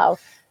 Wow.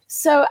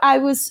 So I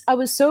was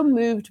so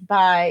moved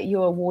by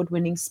your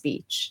award-winning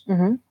speech.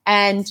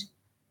 And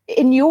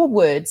in your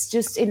words,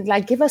 just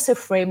give us a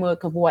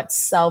framework of what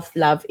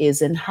self-love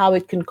is and how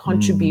it can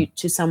contribute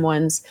to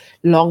someone's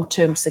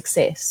long-term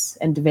success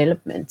and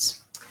development.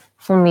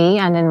 For me,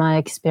 and in my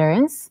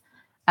experience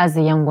as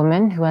a young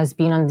woman who has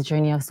been on the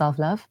journey of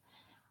self-love,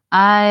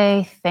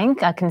 I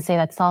think I can say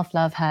that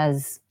self-love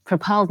has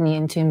propelled me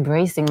into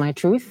embracing my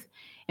truth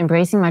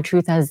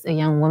as a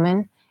young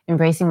woman,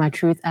 embracing my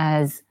truth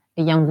as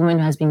a young woman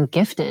who has been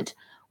gifted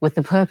with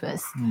the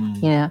purpose,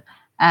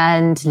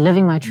 and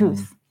living my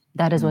truth.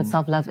 That is what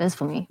self-love is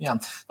for me. Yeah. A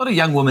lot of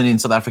young women in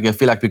South Africa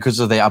feel like because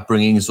of their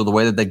upbringings or the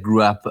way that they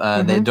grew up,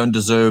 they don't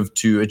deserve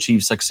to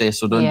achieve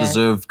success or don't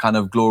deserve kind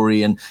of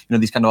glory and,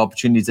 these kind of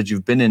opportunities that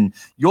you've been in.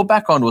 Your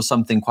background was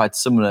something quite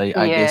similar,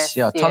 I guess.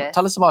 Yeah.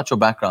 Tell us about your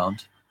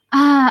background.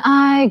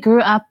 I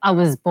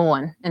was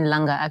born in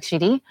Langa,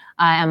 actually.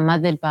 I am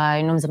mothered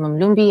by Dawn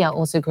Mlumbi. I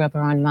also grew up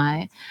around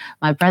my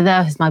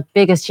brother, who's my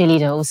biggest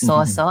cheerleader,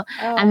 Usoso.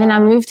 And then I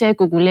moved to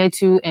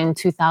Guguletu in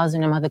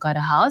 2000. My mother got a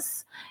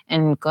house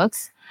in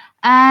Cooks.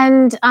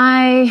 And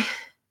I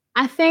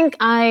think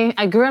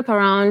I grew up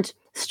around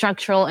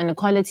structural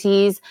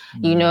inequalities.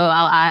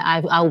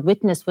 I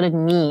witnessed what it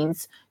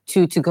means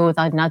to go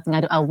without nothing.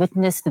 I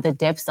witnessed the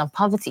depths of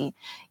poverty,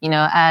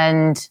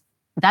 and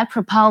that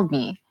propelled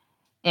me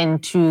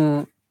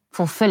into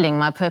fulfilling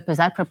my purpose.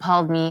 That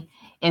propelled me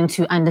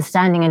into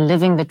understanding and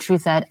living the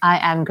truth that I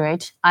am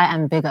great, I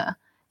am bigger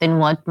than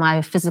what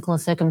my physical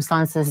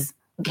circumstances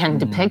can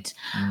depict.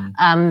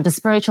 The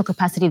spiritual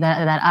capacity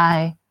that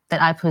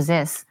I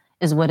possess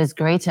is what is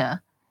greater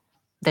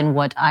than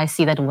what I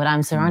see, what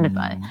I'm surrounded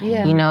by.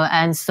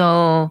 And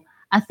so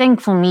I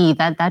think for me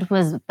that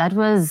was it.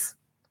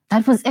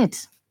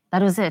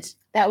 That was it.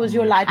 That was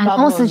your light bulb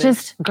And also moment.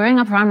 just growing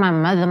up around my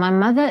mother. My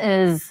mother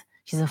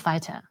she's a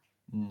fighter.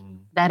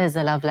 That is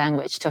a love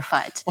language, to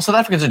fight. Well, South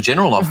Africans in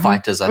general are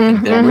fighters, I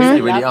think. They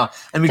really, really are.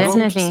 And we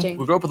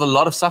grow up with a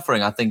lot of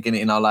suffering, I think,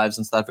 in our lives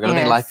in South Africa. I don't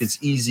think life is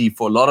easy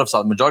for a lot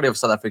of majority of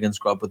South Africans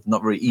grow up with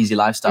not very easy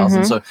lifestyles.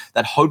 And so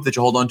that hope that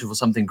you hold on to for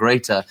something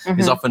greater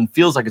is often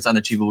feels like it's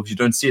unachievable because you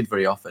don't see it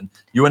very often.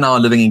 You are now a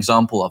living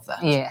example of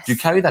that. Yes. Do you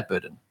carry that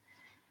burden?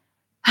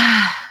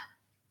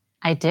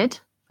 I did,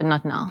 but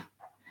not now.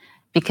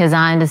 Because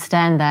I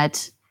understand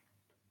that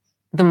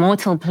the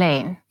mortal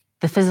plane,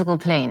 the physical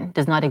plane,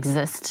 does not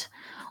exist.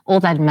 All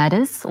that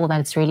matters, all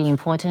that's really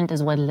important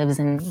is what lives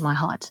in my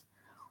heart,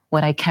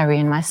 what I carry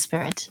in my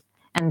spirit.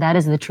 And that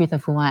is the truth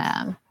of who I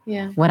am.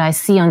 Yeah. What I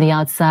see on the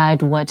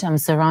outside, what I'm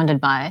surrounded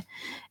by,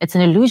 it's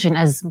an illusion,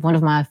 as one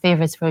of my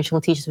favorite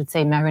spiritual teachers would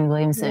say, Marianne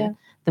Williamson. Yeah.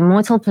 The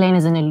mortal plane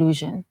is an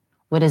illusion.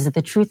 What is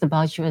the truth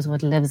about you is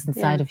what lives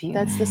inside of you.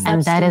 That's the substance,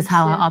 and that is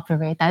how I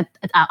operate. I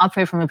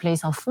operate from a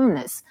place of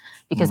fullness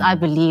because I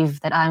believe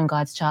that I am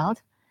God's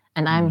child.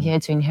 And I'm here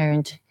to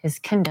inherit his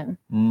kingdom.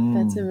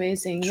 That's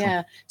amazing,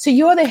 yeah. So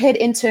you're the head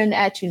intern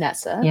at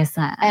UNASA. Yes,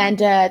 I am.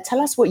 And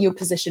tell us what your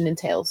position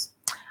entails.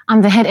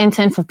 I'm the head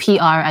intern for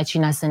PR at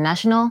UNASA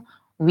National.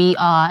 We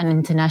are an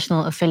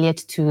international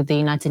affiliate to the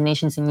United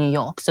Nations in New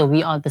York. So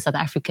we are the South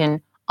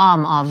African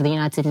arm of the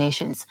United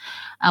Nations.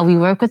 We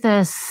work with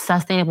the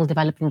Sustainable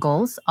Development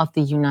Goals of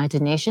the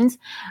United Nations.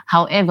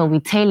 However, we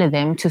tailor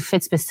them to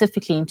fit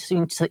specifically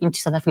into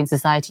South African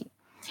society.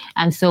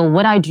 And so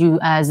what I do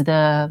as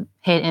the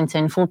head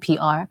intern for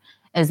PR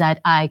is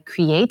that I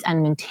create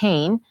and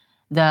maintain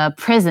the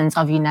presence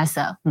of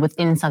UNASA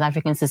within South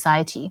African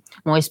society,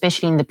 more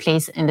especially in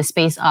the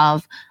space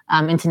of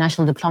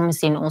international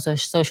diplomacy and also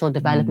social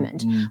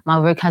development. My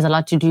work has a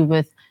lot to do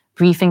with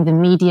briefing the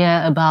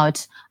media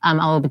about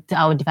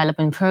our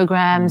development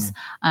programs.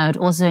 It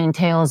also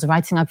entails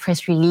writing up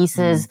press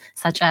releases,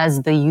 such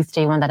as the Youth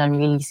Day one that I'm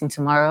releasing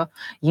tomorrow,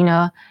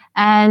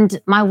 And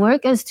my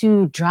work is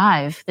to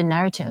drive the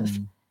narrative,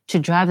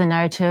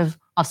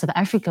 of South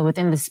Africa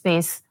within the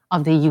space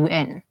of the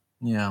UN.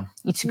 Yeah.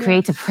 To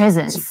create a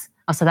presence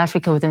of South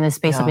Africa within the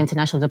space of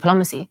international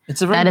diplomacy.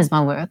 That is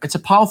my work. It's a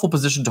powerful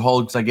position to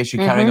hold because I guess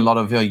you're carrying a lot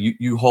of,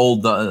 you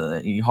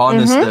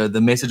harness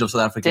the message of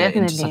South Africa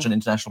into such an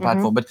international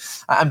platform. But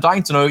I'm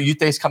dying to know, Youth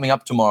Day is coming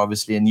up tomorrow,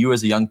 obviously, and you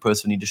as a young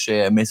person need to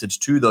share a message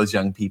to those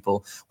young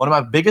people. One of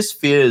my biggest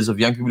fears of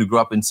young people who grew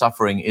up in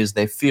suffering is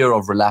their fear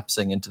of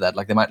relapsing into that.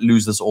 Like they might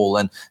lose this all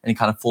and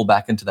kind of fall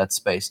back into that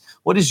space.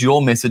 What is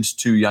your message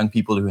to young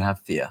people who have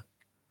fear?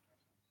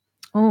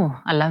 Oh,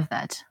 I love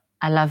that.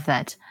 I love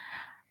that.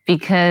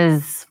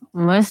 Because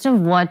most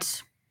of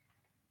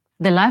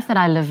the life that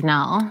I live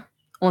now,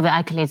 all the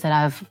accolades that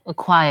I've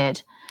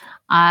acquired,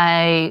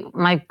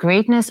 my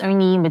greatness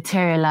only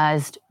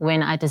materialized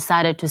when I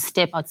decided to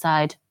step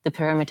outside the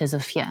perimeters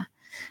of fear.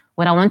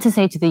 What I want to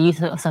say to the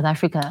youth of South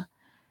Africa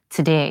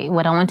today,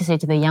 what I want to say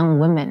to the young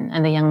women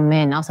and the young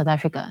men of South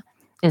Africa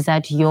is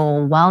that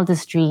your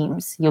wildest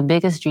dreams, your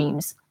biggest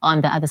dreams are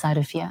on the other side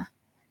of fear.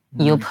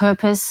 Your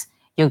purpose,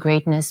 your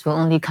greatness will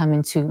only come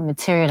into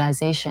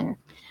materialization.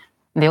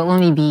 They'll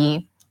only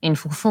be in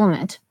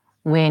fulfillment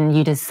when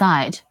you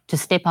decide to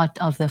step out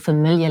of the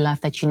familiar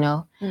life that you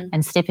know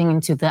and stepping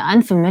into the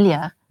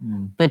unfamiliar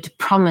but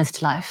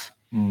promised life.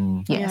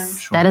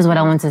 Yes, that is what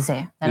I want to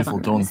say. Beautiful,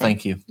 Dawn.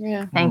 Thank you.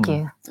 Yeah. Thank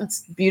you.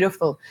 It's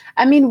beautiful.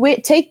 I mean,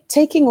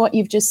 taking what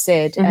you've just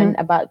said and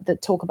about the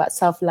talk about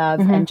self-love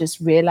and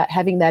just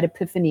having that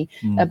epiphany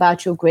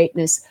about your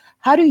greatness.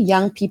 How do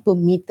young people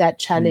meet that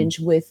challenge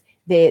with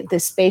the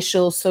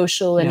spatial,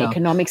 social, and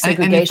economic And in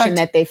segregation fact-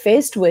 that they're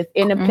faced with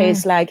in a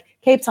place like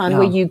Cape Town,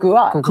 where you grew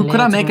up?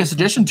 Could I make a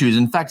suggestion to you?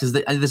 In fact,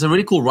 there's a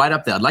really cool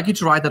write-up there. I'd like you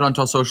to write that onto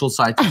our social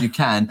site if you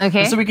can,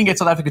 Okay. so we can get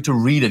South Africa to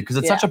read it, because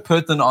it's such a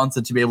pertinent answer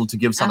to be able to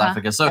give South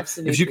Africa. So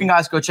if you can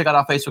guys go check out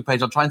our Facebook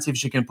page, I'll try and see if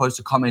she can post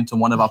a comment on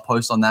one of our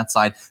posts on that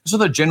side. Just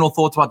with a general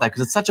thought about that,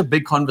 because it's such a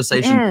big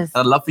conversation that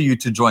I'd love for you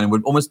to join. It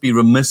would almost be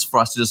remiss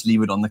for us to just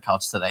leave it on the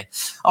couch today.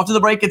 After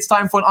the break, it's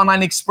time for an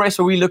Online Express,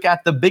 where we look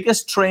at the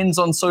biggest trends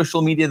on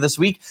social media this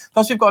week.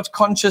 Plus, we've got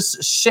conscious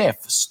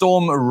chef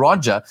Storm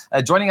Roger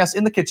joining us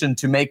in the kitchen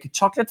to make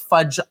chocolate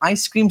fudge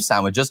ice cream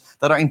sandwiches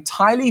that are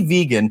entirely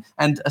vegan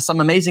and some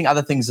amazing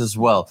other things as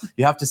well.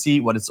 You have to see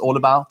what it's all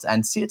about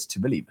and see it to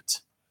believe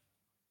it.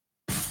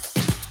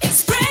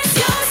 Express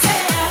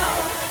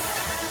yourself.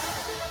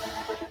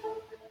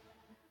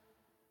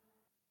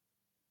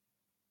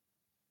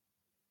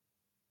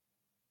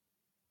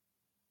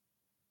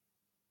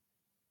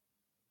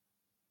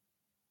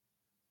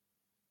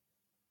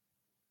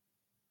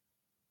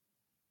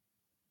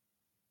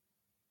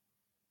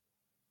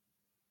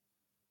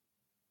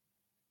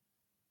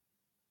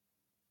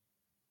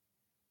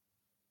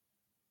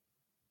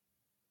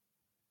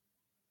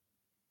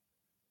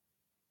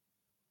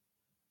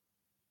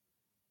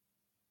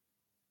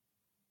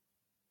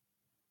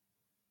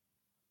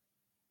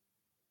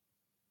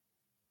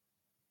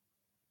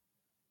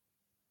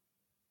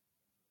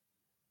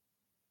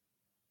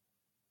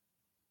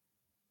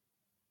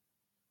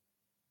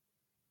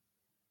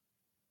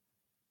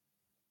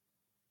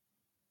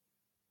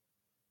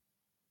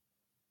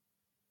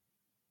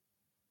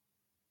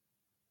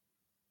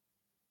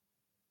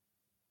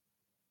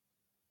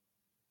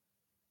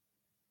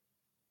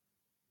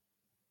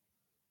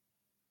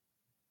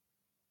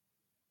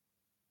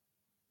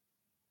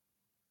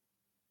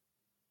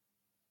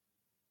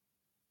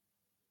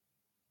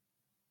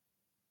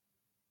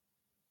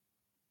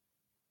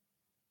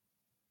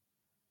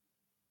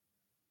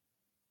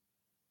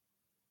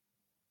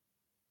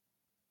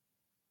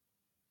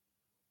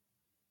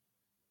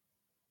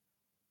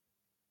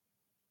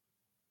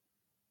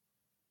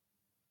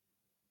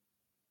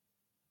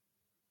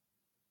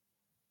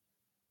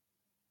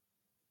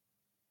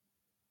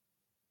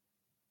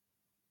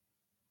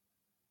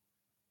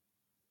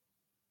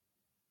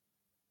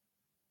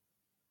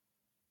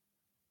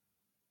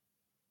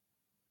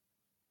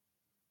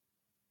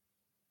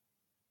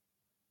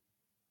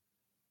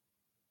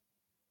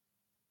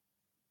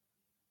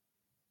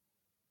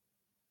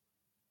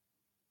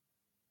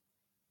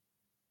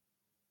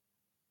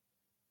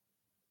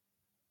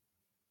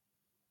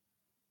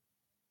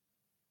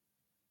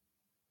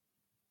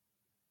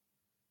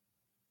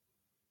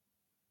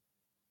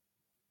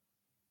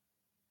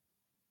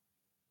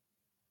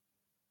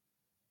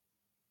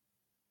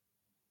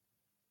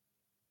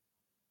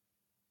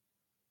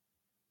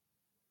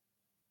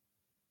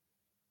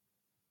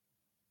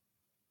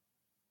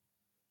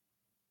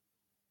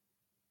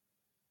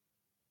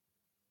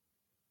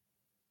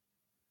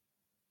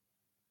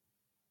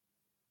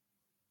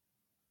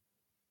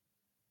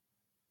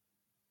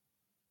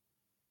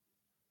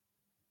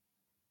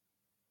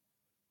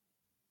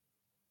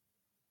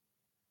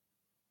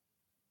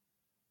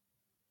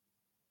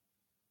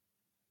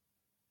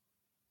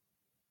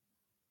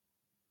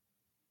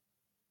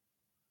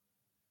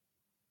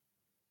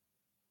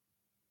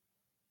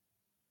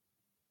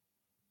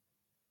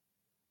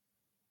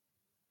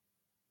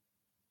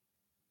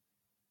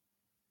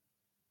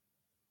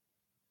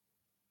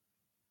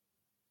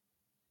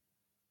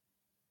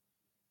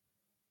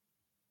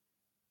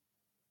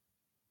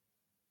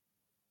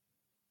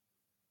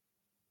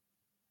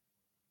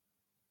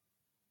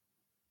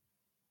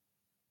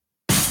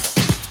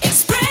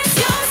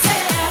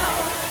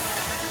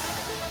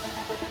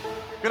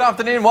 Good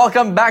afternoon.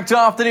 Welcome back to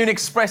Afternoon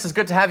Express. It's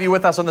good to have you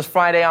with us on this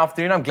Friday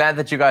afternoon. I'm glad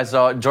that you guys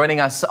are joining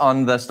us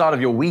on the start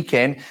of your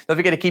weekend. Don't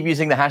forget to keep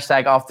using the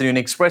hashtag Afternoon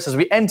Express as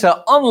we enter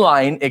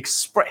Online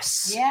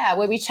Express. Yeah,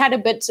 where we chat a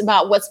bit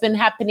about what's been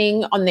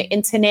happening on the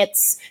internet,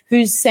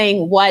 who's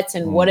saying what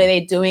and what are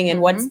they doing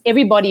and what's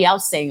everybody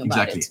else saying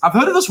about it. I've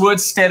heard of this word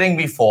steering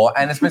before,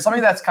 and it's been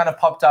something that's kind of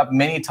popped up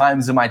many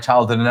times in my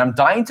childhood, and I'm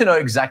dying to know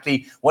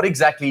what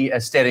exactly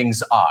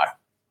steerings are.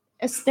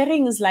 A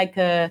steering is like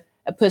a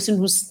person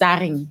who's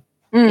starring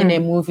in a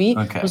movie,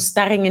 who's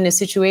starring in a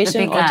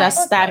situation, or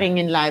just starring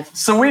in life.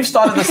 So we've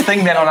started this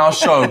thing then on our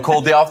show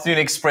called the Afternoon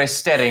Express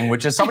Steering,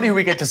 which is somebody who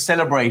we get to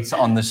celebrate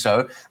on the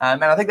show.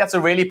 And I think that's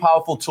a really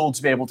powerful tool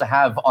to be able to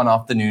have on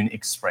Afternoon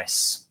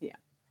Express. Yeah.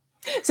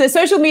 So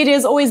social media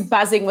is always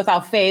buzzing with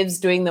our faves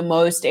doing the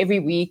most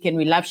every week, and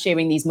we love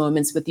sharing these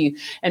moments with you.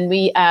 And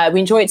we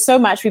enjoy it so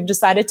much, we've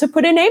decided to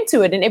put a name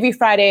to it. And every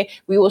Friday,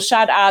 we will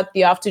shout out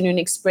the Afternoon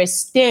Express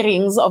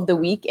steerings of the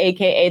week,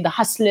 aka the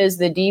hustlers,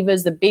 the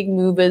divas, the big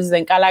movers,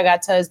 the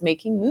Nkalagatas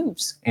making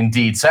moves.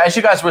 Indeed. So as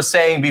you guys were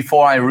saying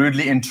before, I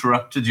rudely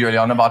interrupted you earlier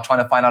on about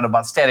trying to find out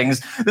about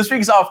steerings. This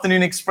week's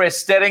Afternoon Express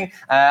steering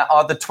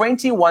are the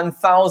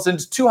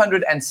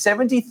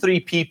 21,273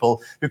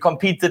 people who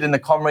competed in the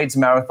Comrades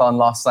Marathon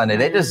last Sunday.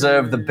 They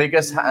deserve the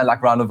biggest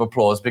round of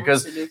applause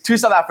because two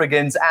South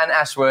Africans, Anne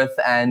Ashworth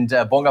and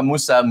Bonga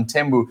Musa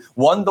Mtembu,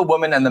 won the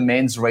women and the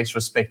men's race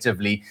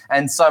respectively.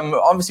 And some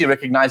obviously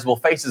recognizable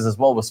faces as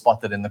well were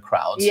spotted in the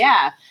crowd.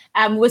 Yeah.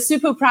 We're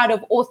super proud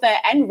of author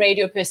and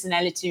radio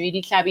personality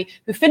Ridi Klabi,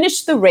 who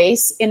finished the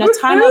race in a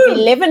time of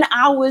 11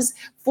 hours,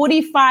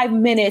 45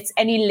 minutes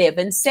and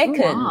 11 seconds.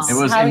 Wow. It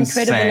was How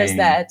incredible is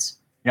that?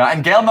 Yeah,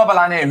 and Gail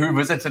Mabalane, who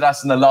visited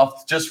us in the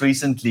loft just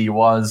recently,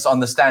 was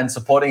on the stand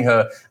supporting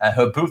her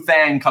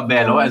Buthang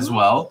Kabelo as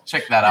well.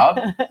 Check that out.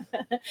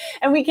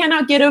 And we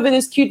cannot get over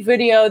this cute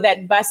video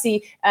that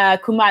Basi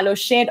Kumalo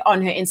shared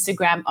on her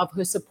Instagram of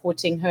her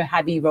supporting her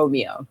hubby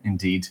Romeo.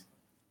 Indeed.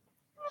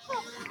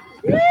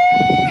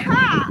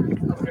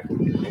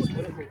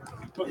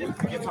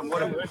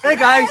 Hey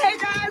guys.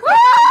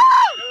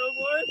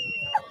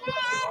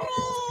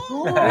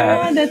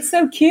 Oh, that's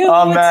so cute.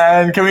 Oh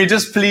man, can we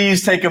just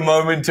please take a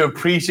moment to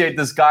appreciate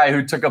this guy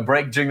who took a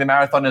break during the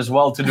marathon as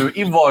well to do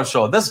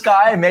Ivosho. This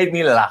guy made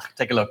me laugh.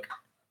 Take a look.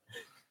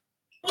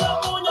 Come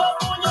on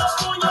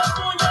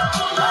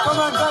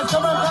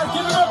guys,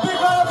 give him a big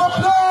round of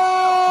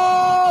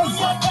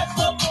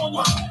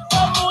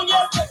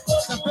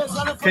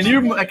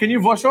applause. Can you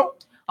Vosho?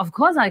 Of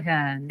course I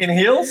can. In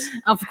heels?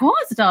 Of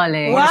course,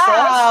 darling.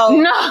 Wow.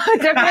 No,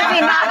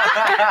 definitely not.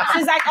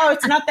 She's like, oh,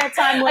 it's not that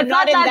time. We're It's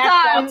not not in that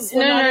that time. box.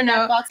 We're not in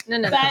that box.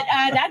 No. But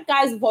that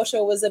guy's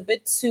Vosho was a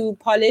bit too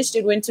polished.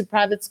 It went to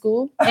private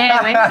school.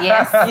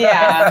 Yes.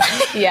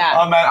 Yeah.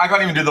 Oh man, I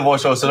can't even do the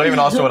Vosho, so don't even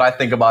ask me what I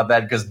think about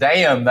that because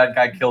damn, that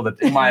guy killed it,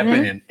 in my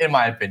opinion. In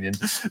my opinion.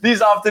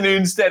 These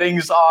afternoon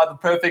steadings are the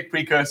perfect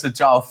precursor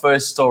to our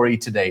first story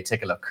today.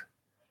 Take a look.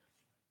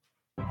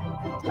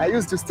 I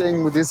used to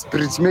staying with this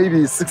bridge,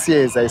 maybe 6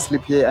 years. I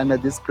sleep here under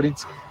this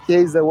bridge. Here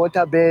is a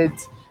water bed.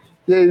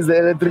 Here is the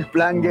electric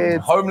blanket.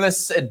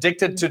 Homeless,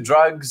 addicted to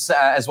drugs,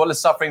 as well as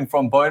suffering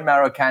from bone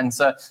marrow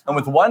cancer, and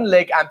with one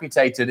leg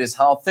amputated is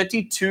how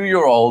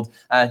 32-year-old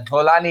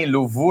Tolani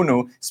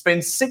Luvunu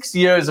spent 6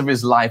 years of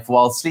his life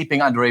while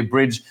sleeping under a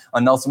bridge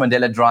on Nelson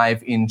Mandela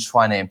Drive in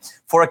Tshwane.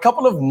 For a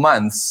couple of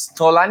months,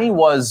 Tolani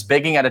was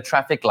begging at a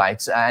traffic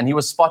light and he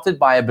was spotted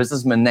by a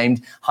businessman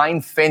named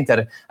Hein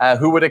Venter,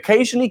 who would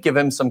occasionally give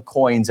him some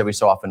coins every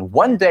so often.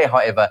 One day,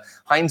 however,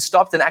 Hein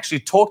stopped and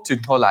actually talked to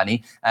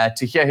Tolani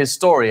to hear his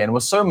story and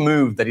was so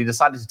moved that he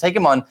decided to take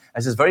him on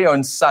as his very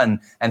own son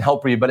and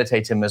help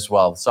rehabilitate him as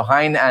well. So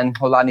Hein and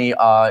Tolani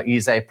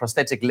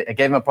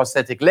gave him a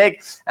prosthetic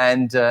leg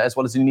and as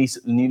well as a new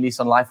lease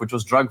on life, which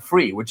was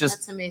drug-free, which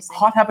is a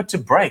hard habit to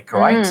break,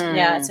 right?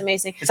 Yeah, it's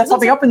amazing. Is that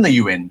something up in the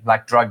UN,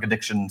 like drug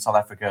addiction in South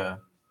Africa?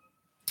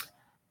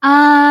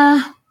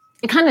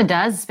 It kind of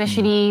does,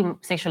 especially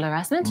sexual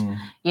harassment,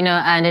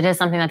 and it is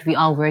something that we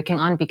are working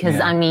on because,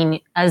 I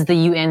mean, as the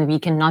UN, we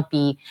cannot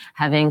be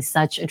having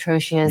such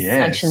atrocious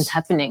actions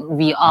happening.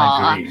 We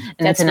are an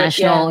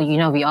international,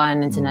 we are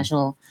an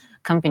international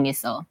company,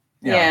 so.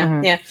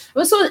 Yeah.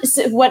 Also,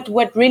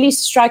 what really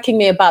striking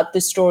me about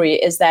this story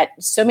is that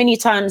so many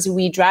times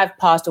we drive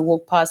past or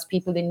walk past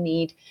people in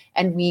need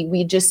and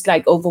we just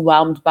like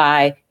overwhelmed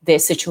by their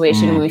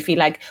situation and we feel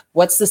like,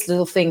 what's this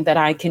little thing that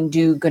I can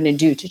gonna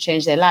do to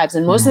change their lives?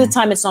 And most of the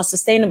time it's not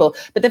sustainable.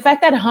 But the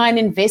fact that Hein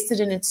invested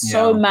in it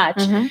so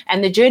much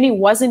and the journey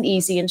wasn't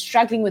easy and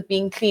struggling with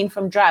being clean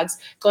from drugs,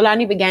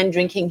 Tolani began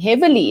drinking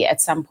heavily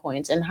at some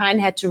point and Hein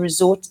had to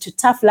resort to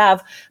tough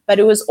love, but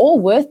it was all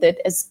worth it,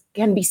 as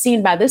can be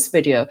seen by this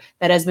video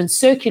that has been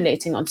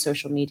circulating on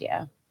social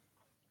media.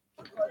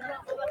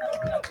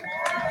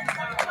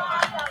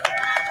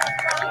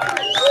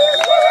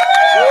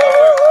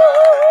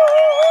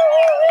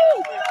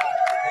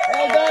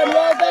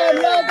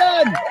 Well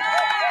done.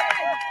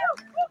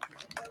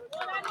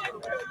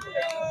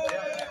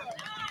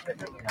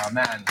 Oh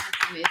man.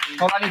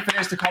 Kalani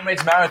finished the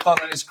Comrades Marathon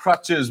on his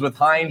crutches with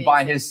Hein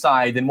by his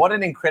side. And what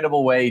an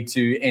incredible way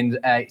to end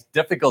a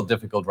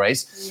difficult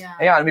race.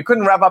 Yeah, and we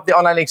couldn't wrap up the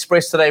Online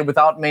Express today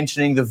without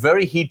mentioning the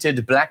very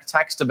heated black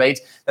tax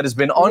debate that has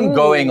been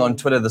ongoing on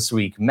Twitter this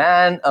week.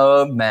 Man,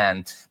 oh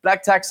man.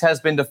 Black tax has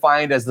been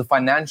defined as the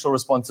financial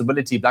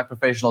responsibility black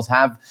professionals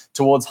have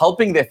towards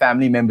helping their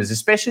family members,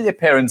 especially their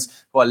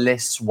parents who are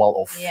less well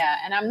off. Yeah,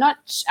 and I'm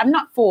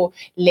not for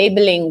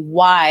labeling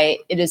why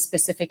it is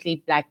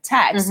specifically black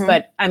tax,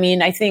 but I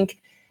mean, I think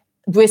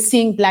we're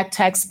seeing black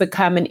tax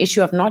become an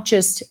issue of not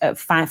just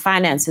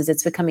finances.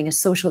 It's becoming a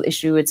social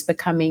issue. It's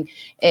becoming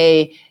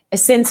a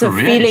sense of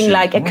feeling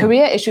like a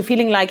career issue,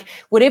 feeling like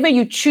whatever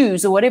you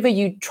choose or whatever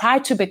you try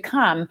to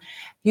become,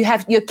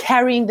 you're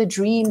carrying the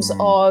dreams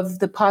of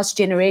the past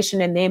generation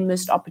and their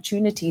missed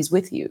opportunities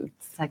with you.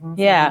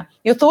 Yeah.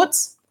 Your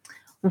thoughts?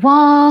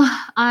 Well,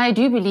 I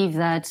do believe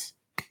that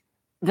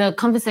the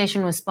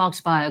conversation was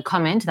sparked by a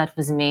comment that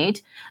was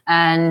made.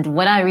 And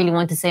what I really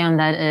want to say on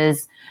that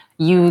is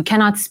you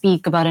cannot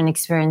speak about an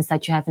experience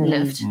that you haven't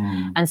lived.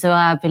 And so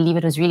I believe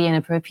it was really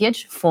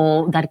inappropriate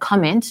for that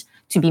comment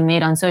to be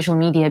made on social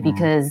media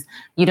because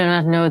you do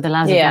not know the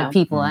lives of black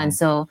people. And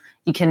so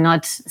you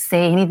cannot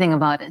say anything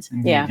about it.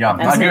 Yeah,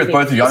 I agree with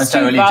both of you.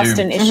 Honestly, I really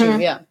do. An issue,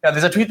 yeah,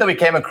 there's a tweet that we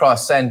came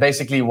across, and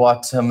basically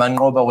what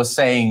Mlumbi was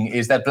saying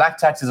is that black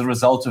tax is a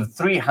result of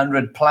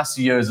 300 plus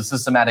years of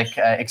systematic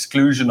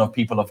exclusion of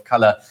people of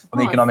color from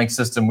the economic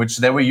system, which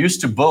they were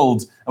used to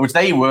build, which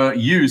they were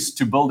used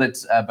to build it,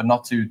 but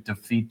not to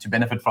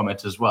benefit from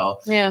it as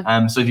well.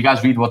 Yeah. So if you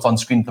guys read what's on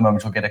screen at the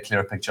moment, you'll get a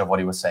clearer picture of what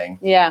he was saying.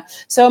 Yeah.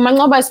 So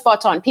Mlumbi is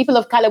spot on. People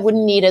of color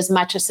wouldn't need as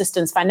much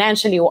assistance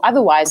financially or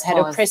otherwise had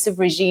oppressive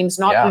regimes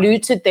not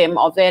looted them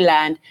of their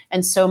land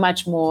and so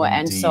much more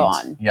and so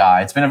on. Yeah,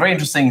 it's been a very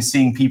interesting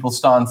seeing people's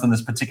stance in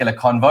this particular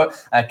convo.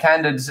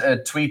 Candidth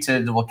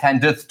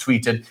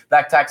tweeted,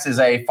 black tax is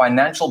a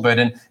financial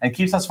burden and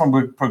keeps us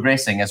from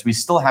progressing as we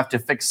still have to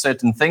fix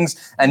certain things.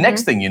 And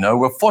next thing you know,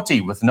 we're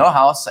 40 with no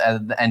house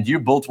and you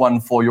built one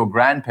for your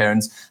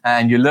grandparents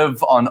and you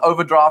live on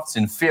overdrafts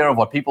in fear of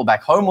what people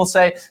back home will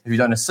say if you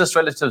don't assist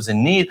relatives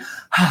in need.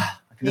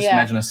 Just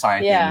imagine a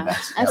society in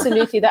that.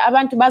 Absolutely. The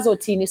Abantu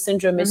Bazotini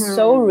syndrome is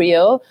so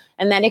real,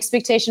 and that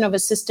expectation of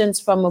assistance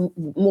from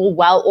a more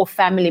well-off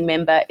family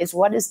member is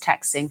what is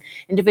taxing.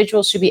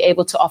 Individuals should be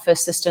able to offer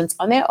assistance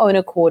on their own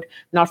accord,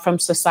 not from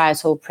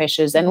societal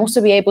pressures, and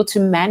also be able to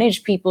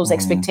manage people's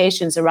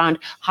expectations around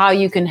how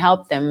you can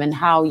help them and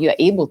how you're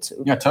able to.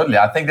 Yeah, totally.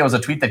 I think there was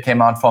a tweet that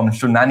came out from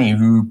Shunani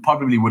who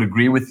probably would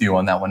agree with you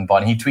on that one,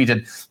 Bon. He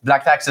tweeted,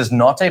 black tax is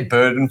not a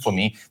burden for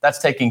me. That's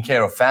taking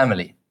care of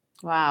family.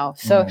 Wow.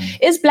 So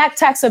is black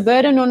tax a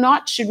burden or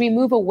not? Should we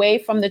move away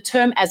from the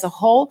term as a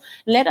whole?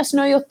 Let us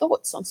know your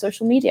thoughts on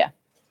social media.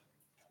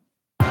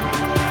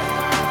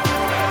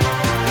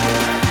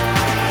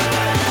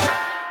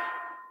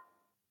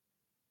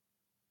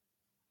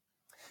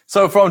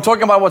 So from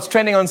talking about what's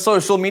trending on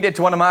social media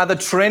to one of my other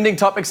trending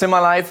topics in my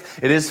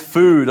life, it is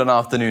food on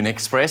Afternoon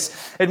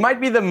Express. It might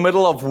be the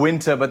middle of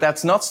winter, but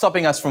that's not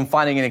stopping us from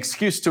finding an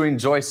excuse to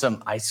enjoy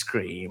some ice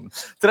cream.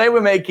 Today we're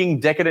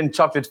making decadent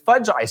chocolate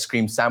fudge ice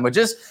cream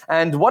sandwiches.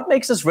 And what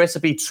makes this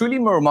recipe truly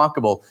more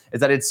remarkable is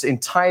that it's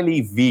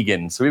entirely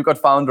vegan. So we've got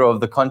founder of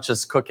The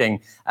Conscious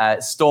Cooking,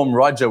 Storm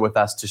Roger, with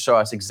us to show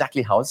us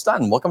exactly how it's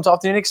done. Welcome to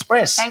Afternoon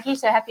Express. Thank you.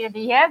 So happy to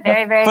be here.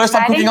 Very, very First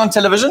time cooking on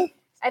television?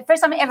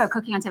 First time ever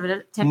cooking on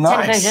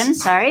television,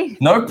 sorry.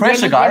 No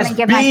pressure, guys.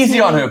 Be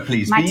easy on her,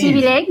 please. My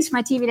TV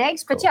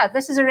legs. But yeah,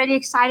 this is a really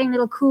exciting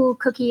little cool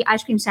cookie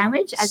ice cream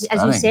sandwich. As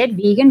you said,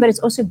 vegan, but it's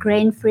also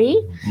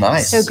grain-free.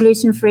 Nice. So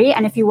gluten-free.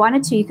 And if you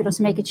wanted to, you could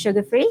also make it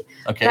sugar-free.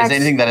 Okay, is there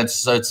anything that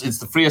it's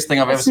the freest thing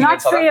I've ever seen in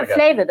South Africa? It's not free of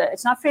flavor, though.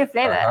 It's not free of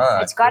flavor.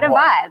 It's got a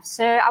vibe.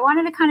 So I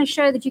wanted to kind of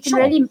show that you can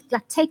really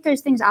take those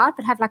things out,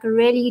 but have like a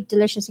really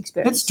delicious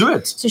experience. Let's do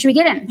it. So should we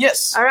get in?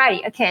 Yes. All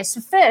right. Okay.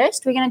 So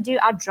first, we're going to do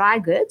our dry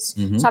goods.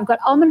 So I've got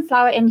almond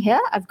flour in here.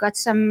 I've got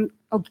some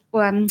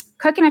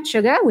coconut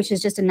sugar, which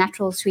is just a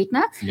natural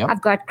sweetener.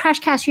 I've got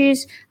crushed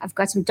cashews. I've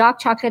got some dark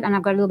chocolate, and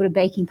I've got a little bit of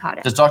baking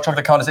powder. Does dark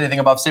chocolate count as anything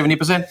above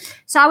 70%?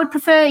 So I would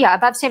prefer,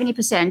 above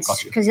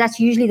 70%, because that's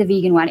usually the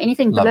vegan one.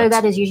 Anything below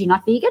that is usually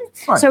not vegan.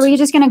 Right. So we're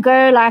just going to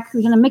go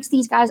we're going to mix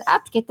these guys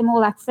up, get them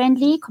all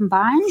friendly,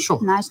 combined.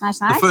 Sure. Nice.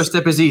 The first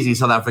step is easy,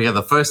 South Africa.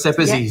 The first step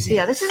is easy.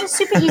 Yeah, this is a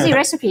super easy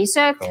recipe.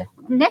 So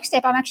next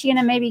step I'm actually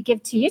going to maybe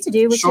give to you to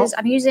do, which is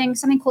I'm using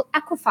something called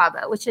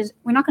aquafiber, which is,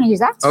 we're not going to use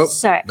that. Oh,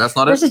 so that's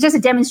not it. This is just a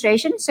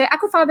demonstration. So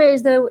aquafiber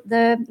is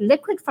the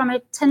liquid from a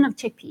tin of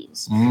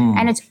chickpeas,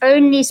 and it's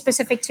only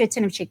specific to a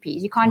tin of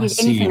chickpeas. You can't use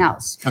anything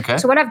else. Okay.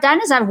 So what I've done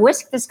is I've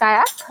whisked this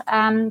guy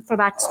up for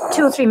about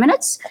 2 or 3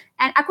 minutes,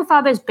 and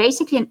aquafiber is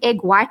basically an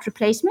egg white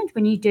replacement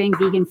when you're doing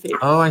vegan food.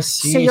 Oh, I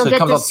see. So, it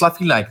comes out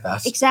fluffy like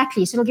that.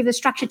 Exactly. So it'll give the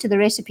structure to the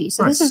recipe.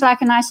 So this is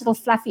like a nice little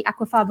fluffy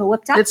aquafiber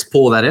whipped up. Let's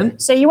pour that in.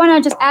 So you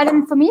want to just add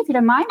in for me, if you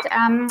don't mind,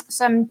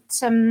 some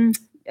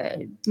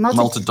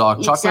melted dark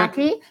chocolate.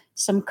 Exactly.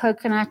 Some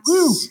coconuts.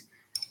 Woo.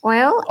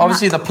 oil. and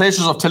Obviously, the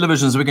pleasures of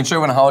television is we can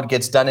show you how it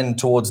gets done in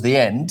towards the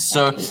end.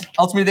 So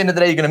ultimately, at the end of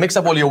the day, you're going to mix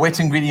up all your wet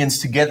ingredients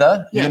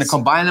together. You're going to Yes.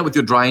 combine it with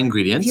your dry If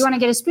ingredients. you want to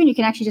get a spoon, you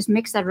can actually just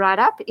mix that right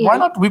up. Why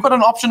not? We've got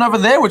an option over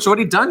there, which is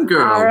already done,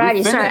 girl. Alrighty,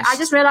 We've sorry. I finished.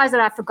 just realized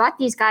that I forgot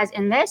these guys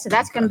in there, so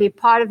that's going to be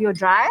part of your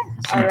dry.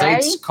 Some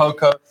dates,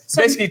 cocoa.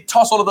 So basically,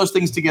 toss all of those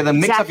things together,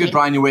 mix up your Exactly.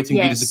 dry and your wet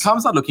ingredients. Yes. It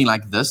comes out looking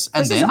like this,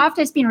 and This is then after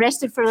it's been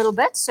rested for a little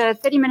bit, so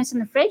 30 minutes in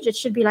the fridge. It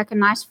should be like a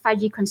nice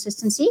fudgy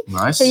consistency.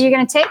 Nice. So you're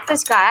going to take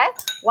this guy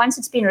once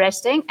it's been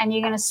resting, and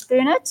you're going to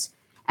spoon it,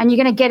 and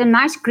you're going to get a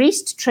nice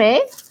greased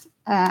tray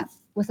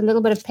with a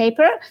little bit of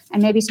paper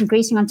and maybe some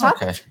greasing on top.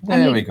 Okay,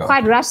 And there you- we go.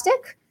 Quite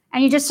rustic.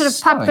 And you just sort of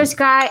pop Stunning. this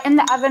guy in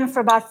the oven for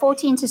about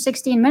 14 to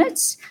 16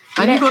 minutes.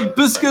 And you've got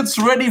biscuits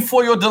ready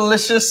for your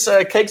delicious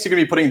cakes you're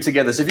going to be putting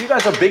together. So if you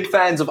guys are big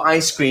fans of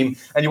ice cream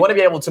and you want to be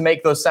able to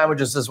make those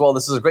sandwiches as well,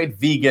 this is a great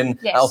vegan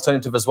Yes.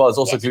 alternative as well. It's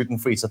also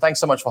gluten-free. So thanks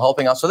so much for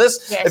helping us with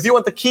this. Yes. If you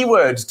want the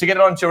keyword to get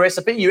it onto your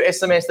recipe, you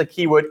SMS the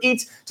keyword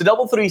EAT to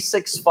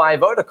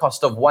 33650 at a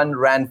cost of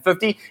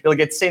R1.50. It'll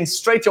get sent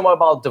straight to your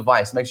mobile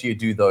device. Make sure you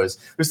do those.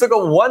 We've still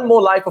got one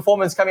more live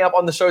performance coming up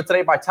on the show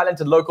today by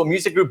talented local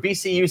music group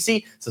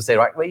BCUC. So stay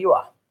right where you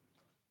are.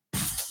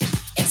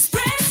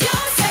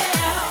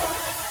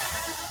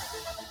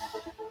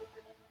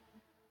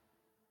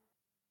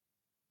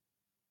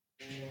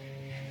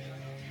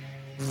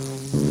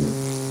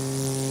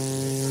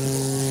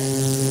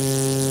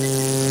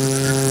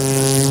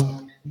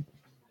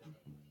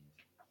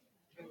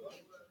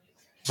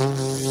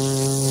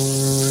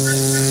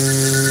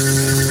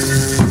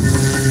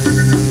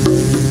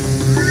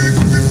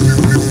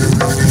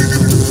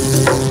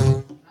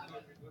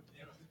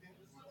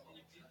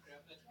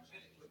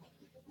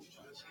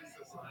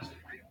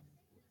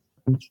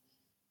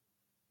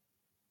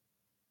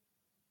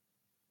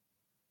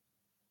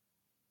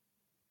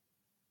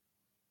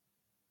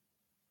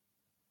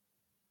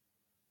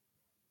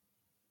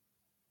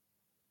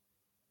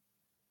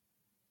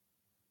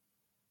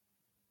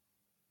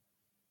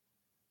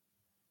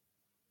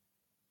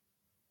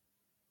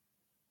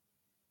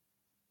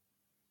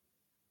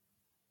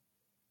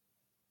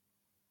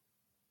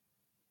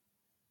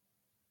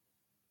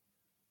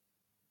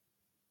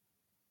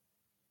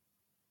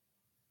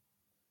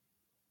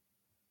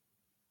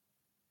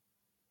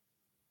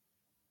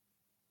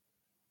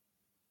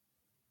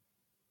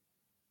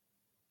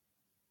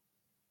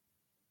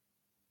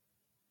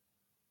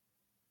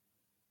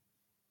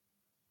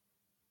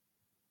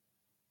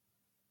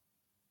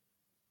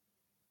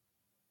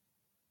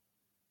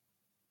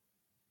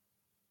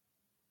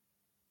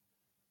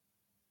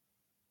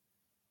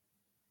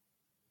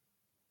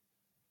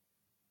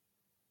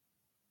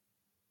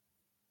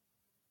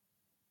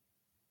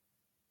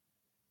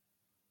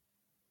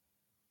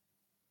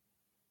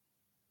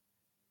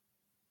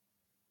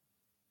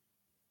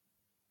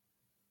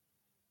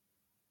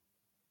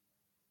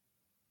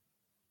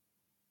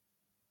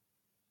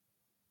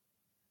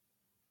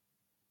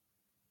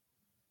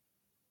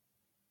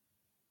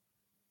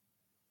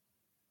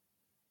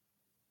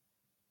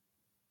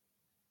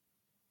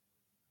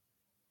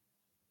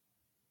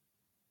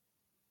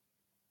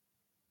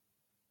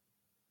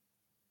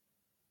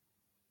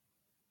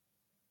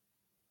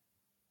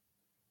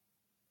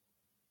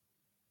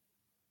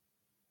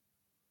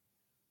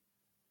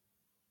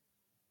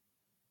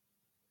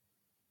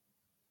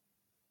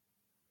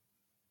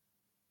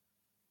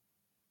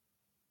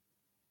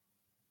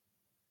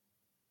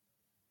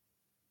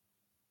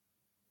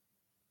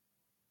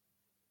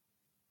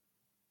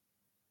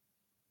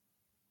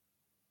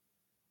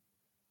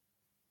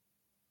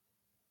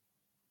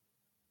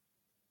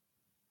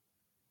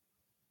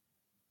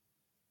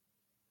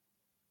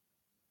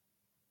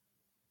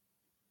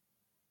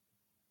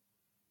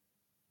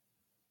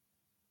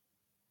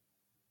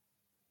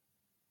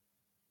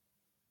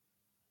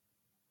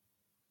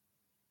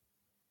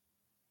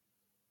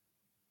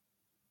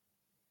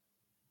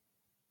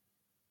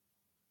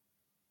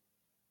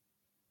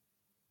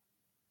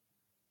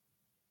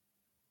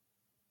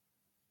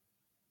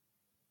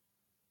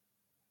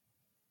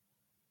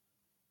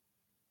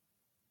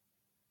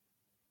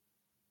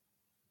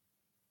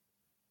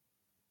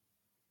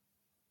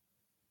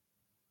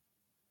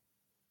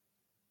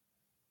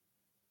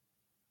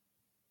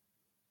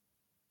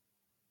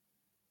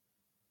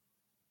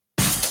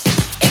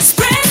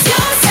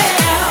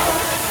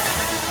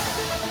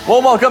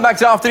 Well, welcome back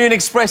to Afternoon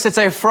Express. It's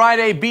a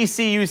Friday.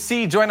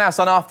 BCUC. Join us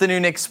on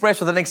Afternoon Express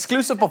with an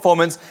exclusive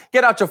performance.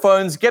 Get out your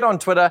phones, get on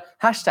Twitter,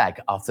 hashtag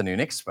Afternoon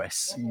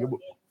Express.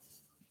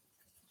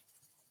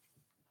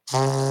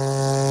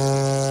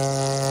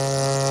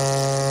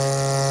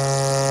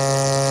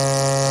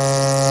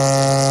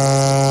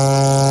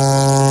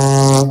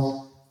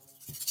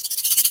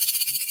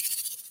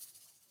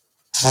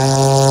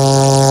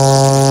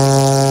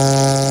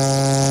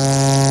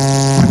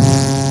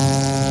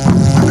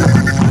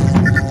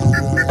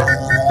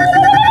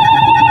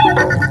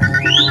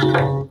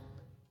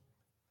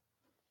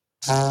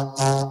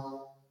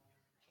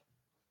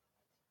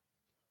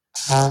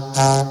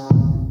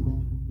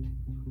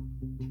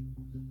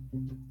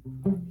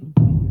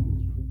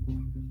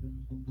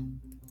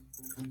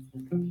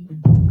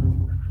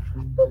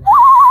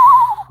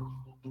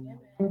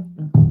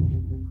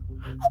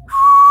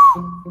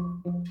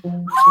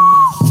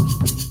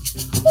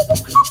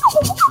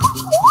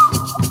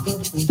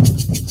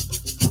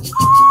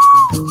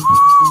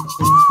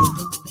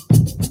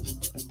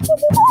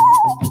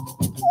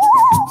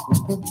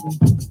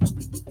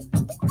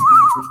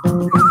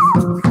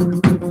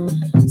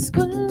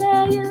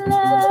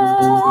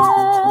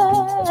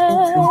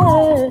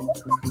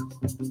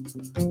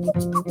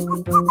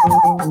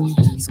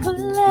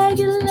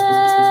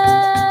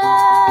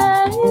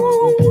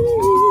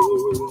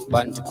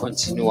 Bantu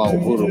continua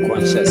Uhuru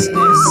consciousness.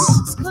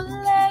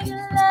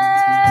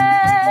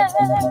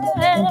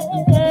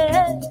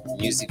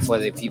 Music for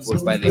the people,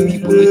 by the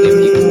people, with the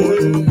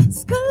people.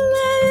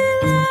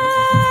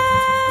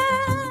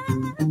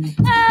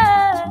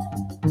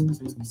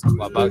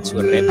 We're about to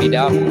wrap it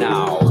up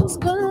now.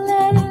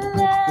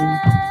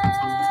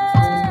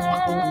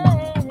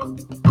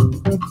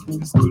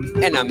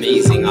 An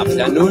amazing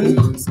afternoon.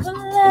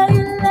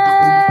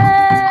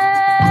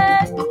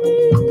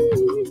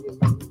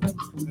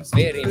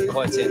 Very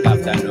important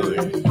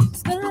afternoon.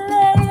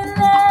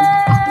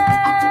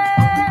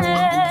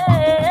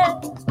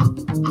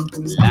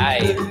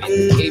 Live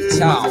in Cape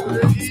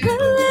Town.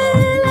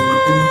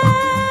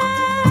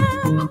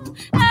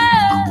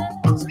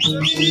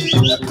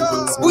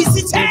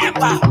 Squeezy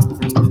Tampa.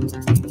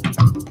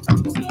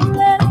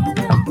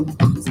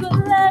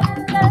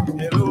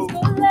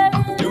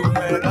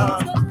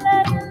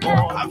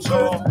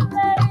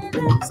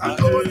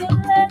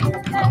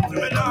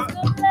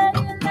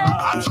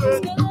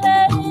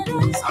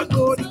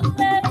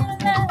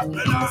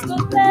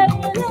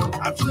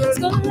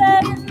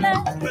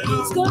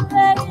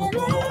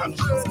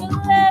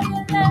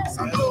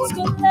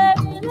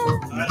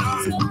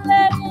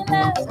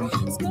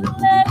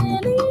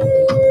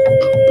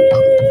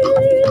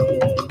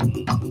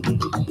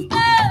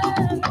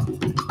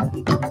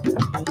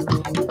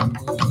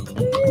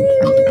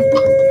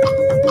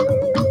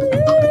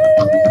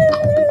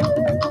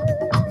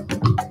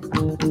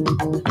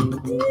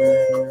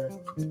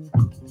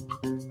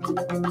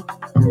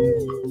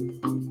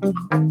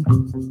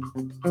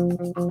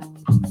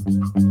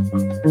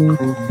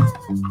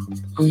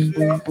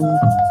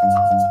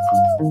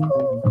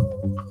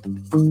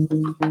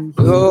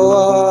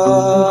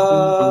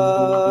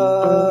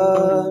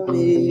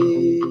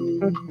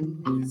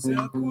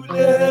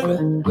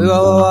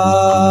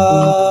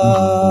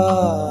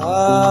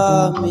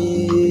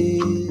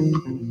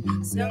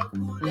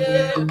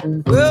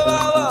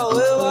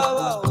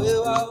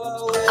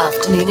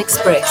 Afternoon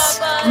Express,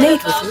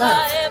 made with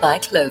love by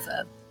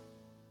Clover.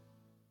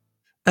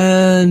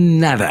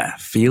 Another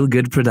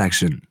feel-good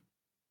production.